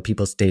time, though,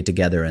 people stay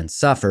together and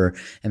suffer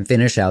and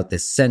finish out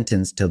this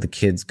sentence till the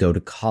kids go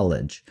to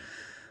college.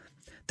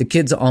 The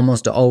kids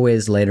almost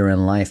always later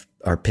in life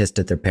are pissed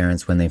at their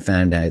parents when they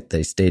found out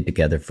they stayed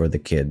together for the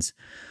kids.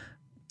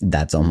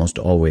 That's almost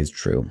always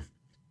true.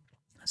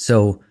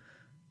 So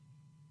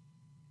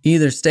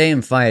either stay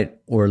and fight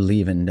or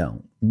leave and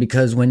don't.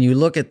 Because when you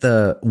look at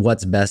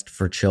what's best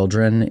for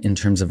children in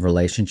terms of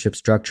relationship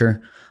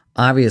structure,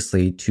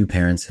 obviously 2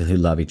 parents who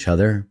love each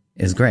other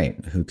is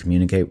great, who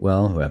communicate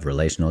well, who have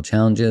relational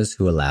challenges,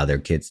 who allow their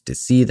kids to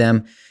see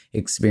them,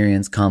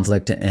 experience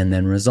conflict, and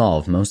then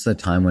resolve. Most of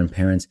the time when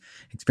parents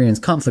experience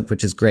conflict,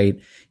 which is great,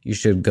 you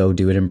should go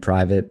do it in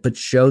private, but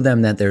show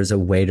them that there's a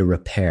way to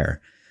repair.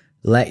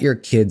 Let your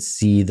kids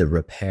see the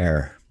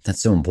repair.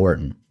 That's so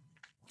important.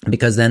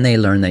 Because then they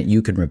learn that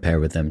you can repair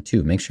with them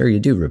too. Make sure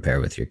you do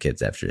repair with your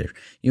kids after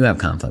you have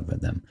conflict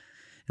with them.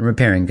 And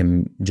repairing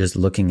can just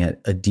looking at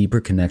a deeper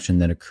connection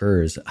that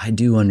occurs. I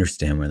do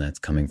understand where that's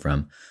coming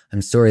from.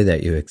 I'm sorry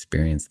that you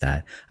experienced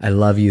that. I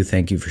love you.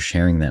 Thank you for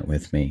sharing that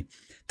with me.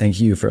 Thank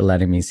you for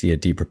letting me see a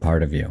deeper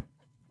part of you.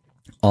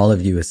 All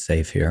of you is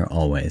safe here,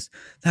 always.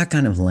 That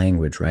kind of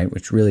language, right?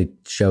 Which really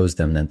shows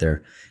them that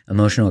their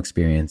emotional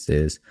experience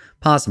is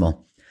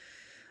possible.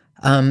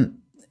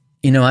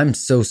 I'm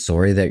so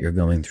sorry that you're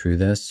going through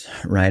this,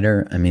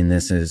 Ryder. I mean,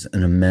 this is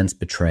an immense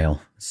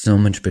betrayal, so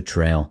much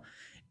betrayal,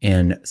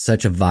 and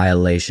such a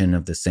violation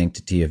of the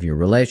sanctity of your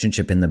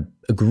relationship and the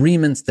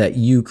agreements that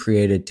you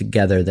created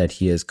together that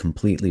he has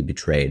completely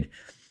betrayed.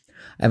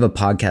 I have a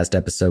podcast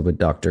episode with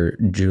Dr.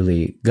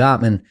 Julie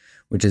Gottman,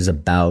 which is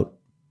about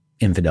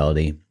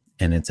infidelity,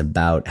 and it's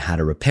about how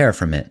to repair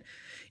from it.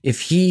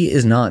 If he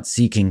is not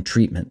seeking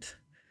treatment,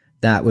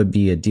 that would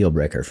be a deal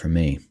breaker for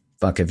me.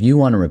 Fuck, if you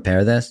want to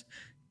repair this,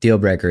 deal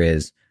breaker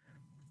is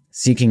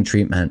seeking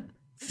treatment,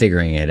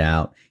 figuring it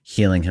out,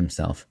 healing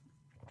himself.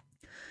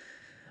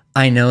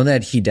 I know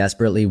that he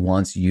desperately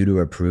wants you to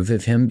approve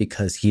of him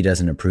because he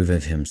doesn't approve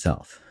of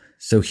himself.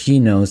 So he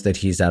knows that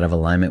he's out of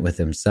alignment with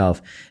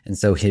himself. And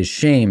so his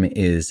shame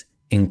is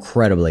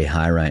incredibly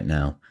high right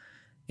now.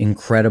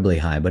 incredibly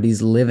high, but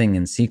he's living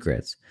in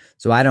secrets.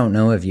 So I don't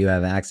know if you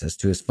have access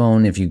to his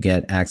phone, if you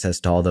get access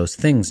to all those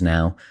things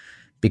now,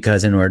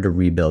 because in order to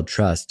rebuild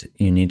trust,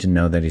 you need to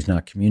know that he's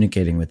not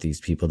communicating with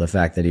these people. The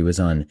fact that he was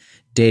on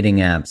dating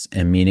apps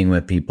and meeting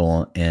with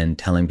people and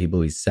telling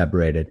people he's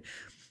separated.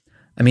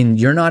 I mean,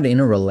 you're not in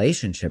a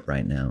relationship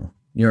right now.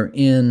 You're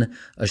in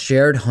a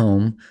shared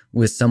home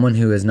with someone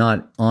who is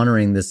not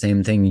honoring the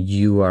same thing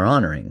you are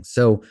honoring.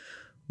 So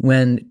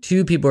when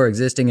two people are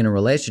existing in a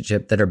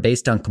relationship that are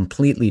based on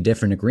completely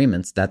different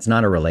agreements, that's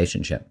not a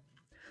relationship.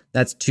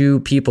 That's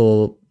two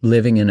people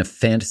living in a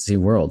fantasy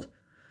world.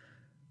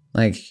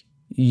 Like,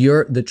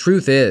 the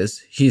truth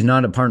is, he's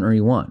not a partner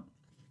you want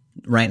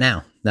right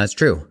now. That's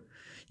true.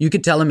 You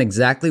could tell him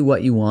exactly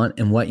what you want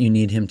and what you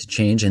need him to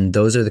change, and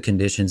those are the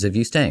conditions of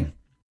you staying.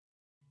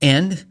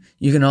 And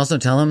you can also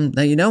tell him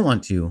that you don't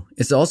want to.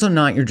 It's also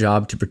not your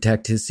job to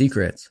protect his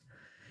secrets.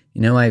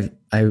 You know,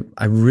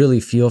 I really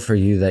feel for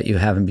you that you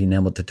haven't been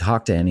able to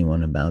talk to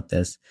anyone about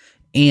this,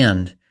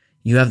 and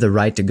you have the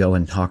right to go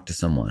and talk to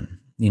someone.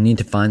 You need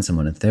to find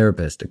someone, a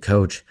therapist, a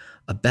coach,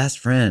 a best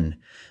friend,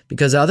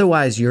 because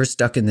otherwise you're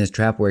stuck in this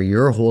trap where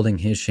you're holding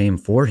his shame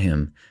for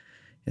him.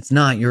 It's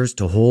not yours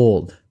to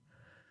hold.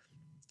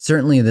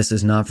 Certainly this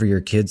is not for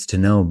your kids to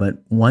know,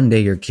 but one day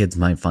your kids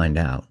might find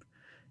out.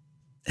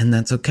 And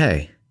that's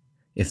okay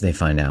if they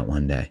find out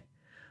one day.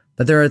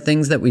 But there are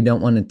things that we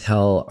don't want to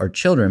tell our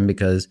children,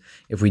 because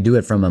if we do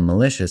it from a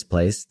malicious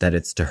place, that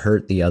it's to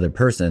hurt the other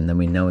person, then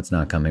we know it's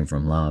not coming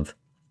from love.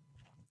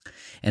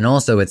 And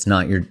also, it's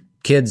not your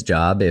kid's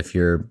job,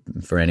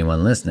 for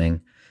anyone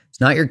listening, it's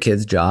not your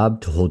kid's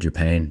job to hold your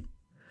pain.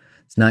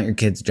 It's not your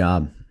kid's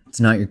job. It's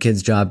not your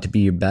kid's job to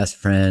be your best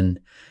friend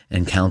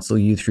and counsel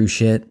you through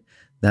shit.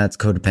 That's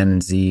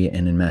codependency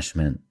and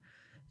enmeshment.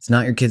 It's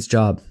not your kid's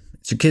job.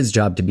 It's your kid's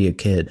job to be a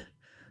kid.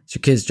 It's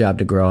your kid's job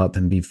to grow up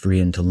and be free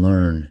and to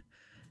learn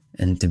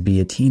and to be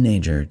a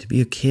teenager, to be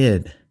a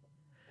kid.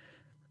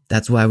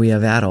 That's why we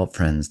have adult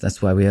friends.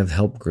 That's why we have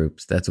help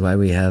groups. That's why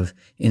we have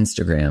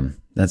Instagram.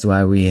 That's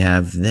why we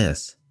have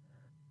this.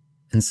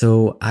 And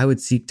so I would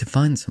seek to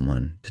find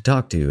someone to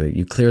talk to.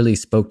 You clearly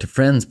spoke to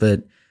friends,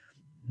 but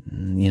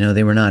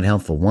they were not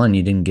helpful. One,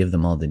 you didn't give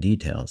them all the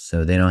details,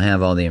 so they don't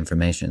have all the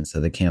information,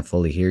 so they can't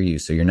fully hear you,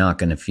 so you're not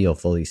going to feel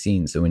fully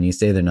seen. So when you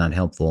say they're not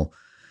helpful,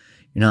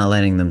 you're not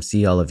letting them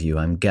see all of you.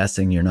 I'm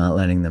guessing you're not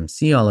letting them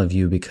see all of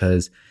you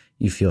because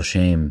you feel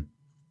shame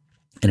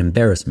and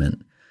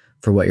embarrassment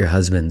for what your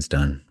husband's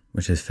done,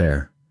 which is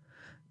fair.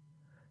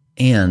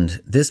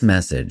 And this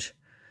message,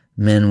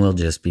 men will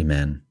just be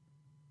men.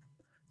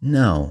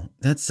 No,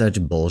 that's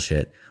such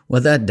bullshit.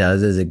 What that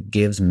does is it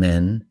gives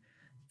men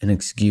an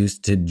excuse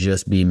to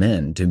just be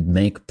men, to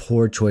make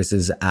poor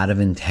choices out of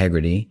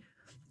integrity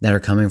that are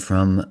coming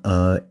from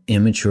a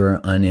immature,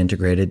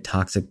 unintegrated,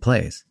 toxic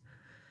place.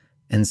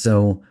 And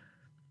so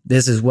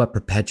this is what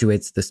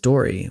perpetuates the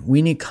story.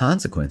 We need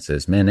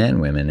consequences, men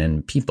and women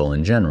and people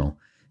in general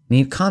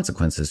need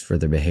consequences for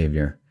their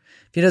behavior.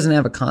 If he doesn't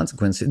have a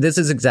consequence, this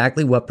is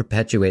exactly what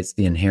perpetuates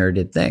the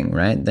inherited thing,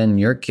 right? Then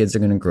your kids are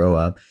going to grow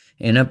up,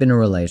 end up in a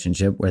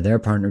relationship where their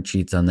partner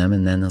cheats on them,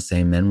 and then they'll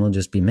say men will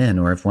just be men.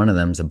 Or if one of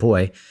them's a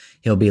boy,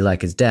 he'll be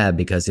like his dad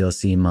because he'll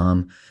see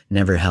mom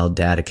never held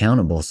dad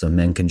accountable, so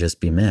men can just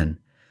be men.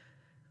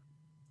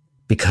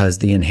 Because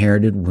the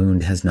inherited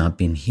wound has not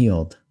been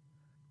healed.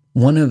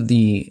 One of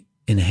the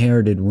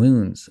inherited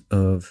wounds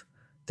of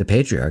the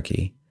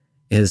patriarchy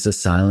is a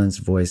silenced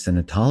voice and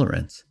a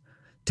tolerance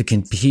to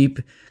keep,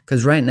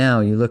 because right now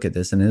you look at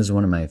this, and this is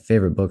one of my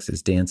favorite books,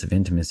 is Dance of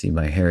Intimacy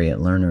by Harriet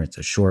Lerner. It's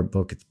a short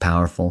book. It's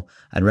powerful.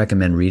 I'd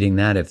recommend reading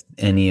that if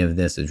any of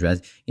this is,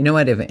 you know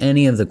what, if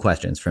any of the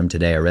questions from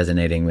today are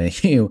resonating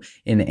with you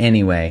in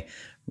any way,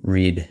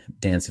 read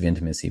Dance of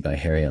Intimacy by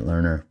Harriet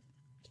Lerner.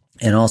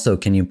 And also,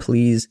 can you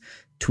please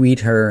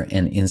tweet her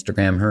and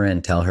Instagram her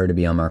and tell her to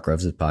be on Mark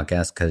Groves'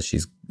 podcast, because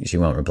she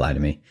won't reply to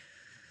me.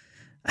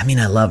 I mean,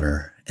 I love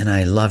her and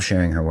I love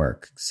sharing her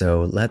work.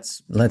 So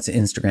let's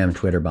Instagram,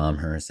 Twitter bomb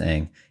her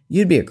saying,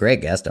 you'd be a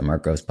great guest on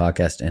Mark Groves'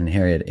 podcast. And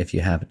Harriet, if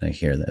you happen to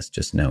hear this,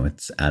 just know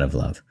it's out of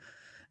love.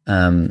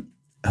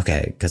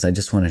 Okay, because I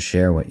just want to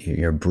share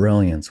your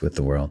brilliance with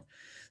the world.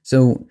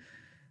 So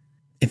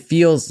it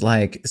feels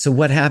like, so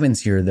what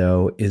happens here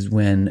though, is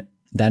when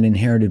that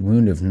inherited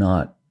wound of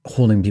not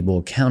holding people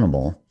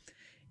accountable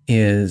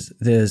is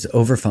this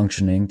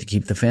overfunctioning to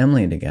keep the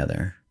family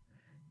together,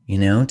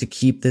 to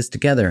keep this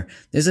together.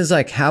 This is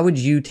like, how would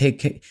you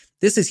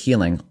this is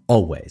healing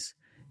always.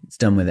 It's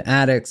done with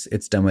addicts.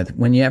 It's done with,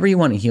 whenever you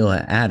want to heal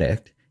an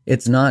addict,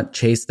 it's not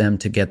chase them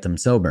to get them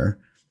sober.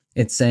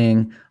 It's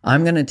saying,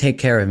 I'm going to take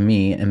care of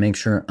me and make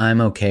sure I'm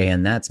okay.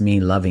 And that's me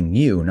loving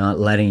you, not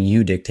letting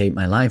you dictate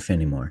my life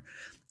anymore.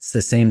 It's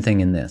the same thing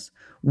in this.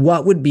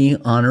 What would be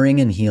honoring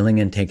and healing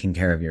and taking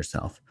care of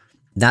yourself?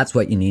 That's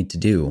what you need to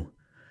do.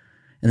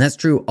 And that's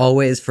true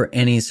always for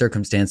any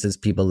circumstances,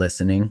 people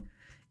listening,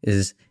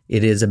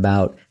 it is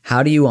about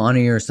how do you honor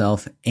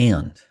yourself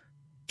and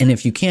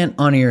if you can't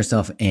honor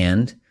yourself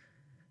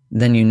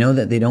then you know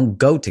that they don't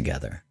go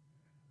together.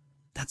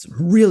 That's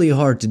really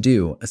hard to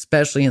do,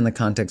 especially in the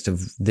context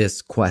of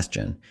this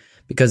question,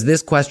 because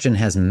this question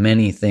has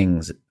many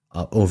things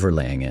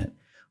overlaying it.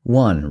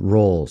 One,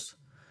 roles.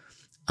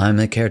 I'm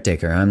the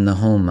caretaker. I'm the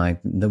home.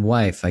 The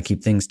wife. I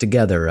keep things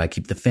together. I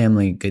keep the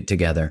family good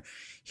together.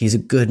 He's a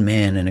good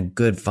man and a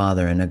good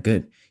father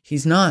and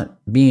he's not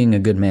being a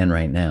good man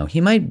right now.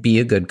 He might be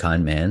a good,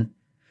 kind man,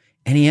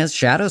 and he has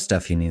shadow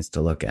stuff he needs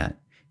to look at.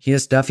 He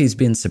has stuff he's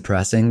been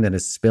suppressing that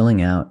is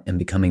spilling out and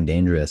becoming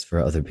dangerous for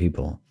other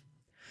people.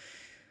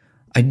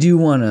 I do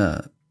want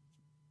to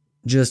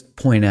just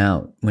point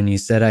out, when you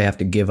said I have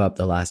to give up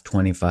the last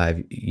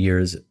 25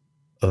 years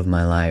of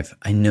my life,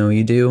 I know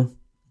you do.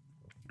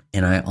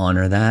 And I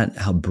honor that,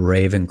 how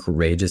brave and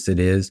courageous it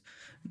is.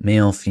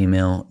 Male,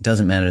 female,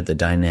 doesn't matter the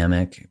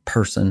dynamic,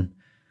 person.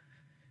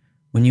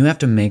 When you have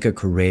to make a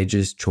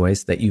courageous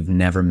choice that you've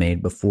never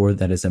made before,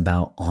 that is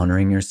about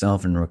honoring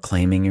yourself and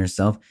reclaiming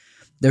yourself,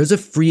 there's a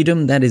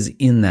freedom that is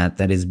in that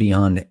is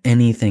beyond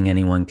anything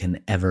anyone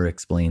can ever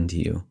explain to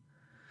you.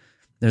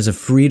 There's a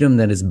freedom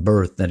that is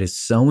birthed that is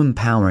so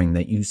empowering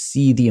that you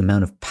see the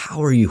amount of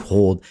power you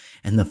hold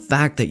and the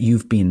fact that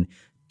you've been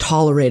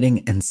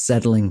tolerating and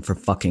settling for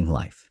fucking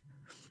life.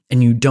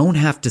 And you don't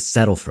have to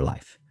settle for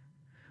life.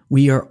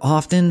 We are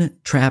often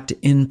trapped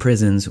in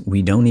prisons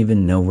we don't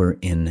even know we're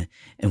in,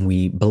 and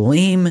we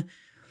blame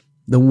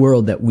the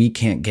world that we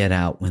can't get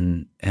out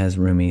when, as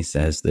Rumi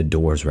says, the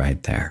door's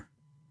right there.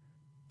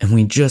 And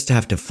we just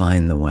have to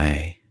find the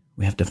way.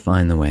 We have to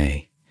find the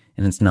way.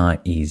 And it's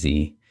not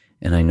easy.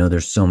 And I know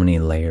there's so many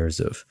layers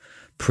of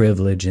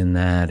privilege in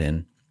that,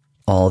 and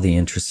all the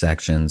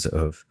intersections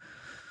of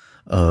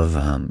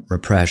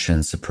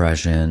repression,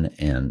 suppression,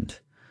 and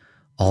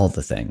all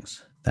the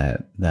things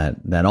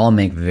that all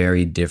make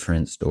very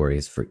different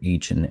stories for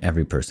each and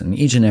every person.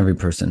 Each and every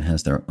person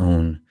has their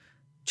own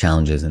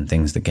challenges and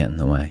things that get in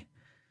the way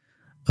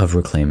of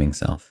reclaiming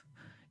self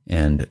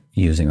and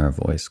using our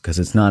voice, because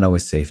it's not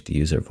always safe to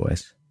use our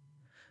voice.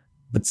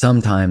 But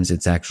sometimes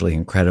it's actually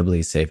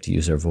incredibly safe to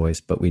use our voice,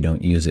 but we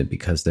don't use it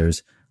because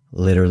there's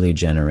literally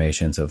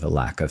generations of a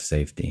lack of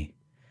safety.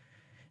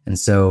 And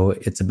so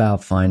it's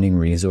about finding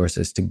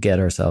resources to get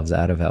ourselves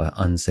out of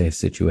unsafe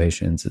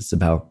situations. It's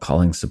about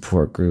calling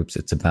support groups.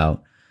 It's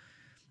about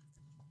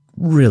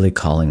really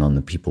calling on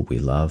the people we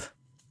love.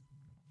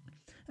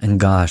 And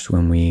gosh,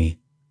 when we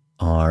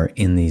are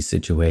in these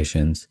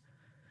situations,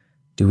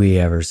 do we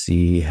ever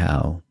see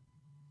how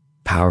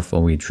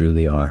powerful we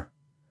truly are?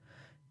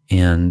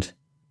 And,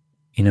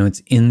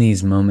 it's in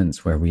these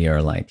moments where we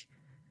are like,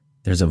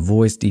 there's a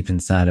voice deep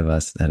inside of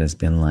us that has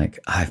been like,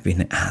 I've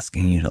been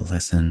asking you to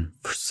listen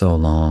for so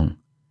long.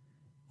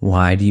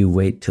 Why do you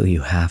wait till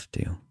you have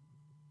to?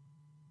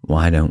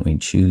 Why don't we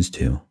choose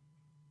to?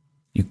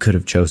 You could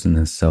have chosen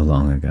this so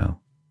long ago.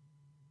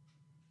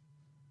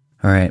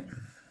 All right,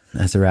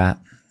 that's a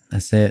wrap.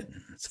 That's it.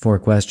 It's 4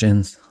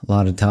 questions, a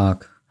lot of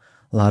talk,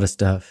 a lot of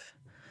stuff.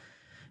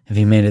 If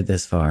you made it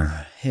this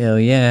far, hell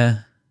yeah.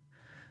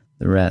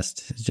 The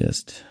rest is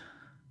just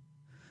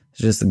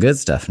the good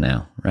stuff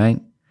now,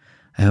 right?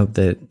 I hope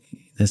that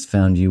this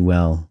found you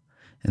well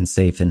and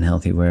safe and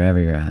healthy wherever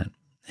you're at.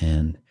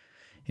 And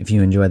if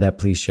you enjoyed that,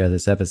 please share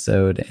this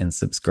episode and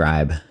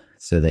subscribe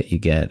so that you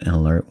get an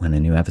alert when a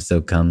new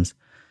episode comes.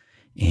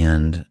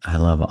 And I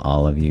love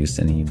all of you,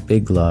 sending you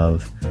big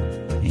love,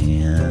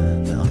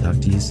 and I'll talk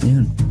to you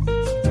soon.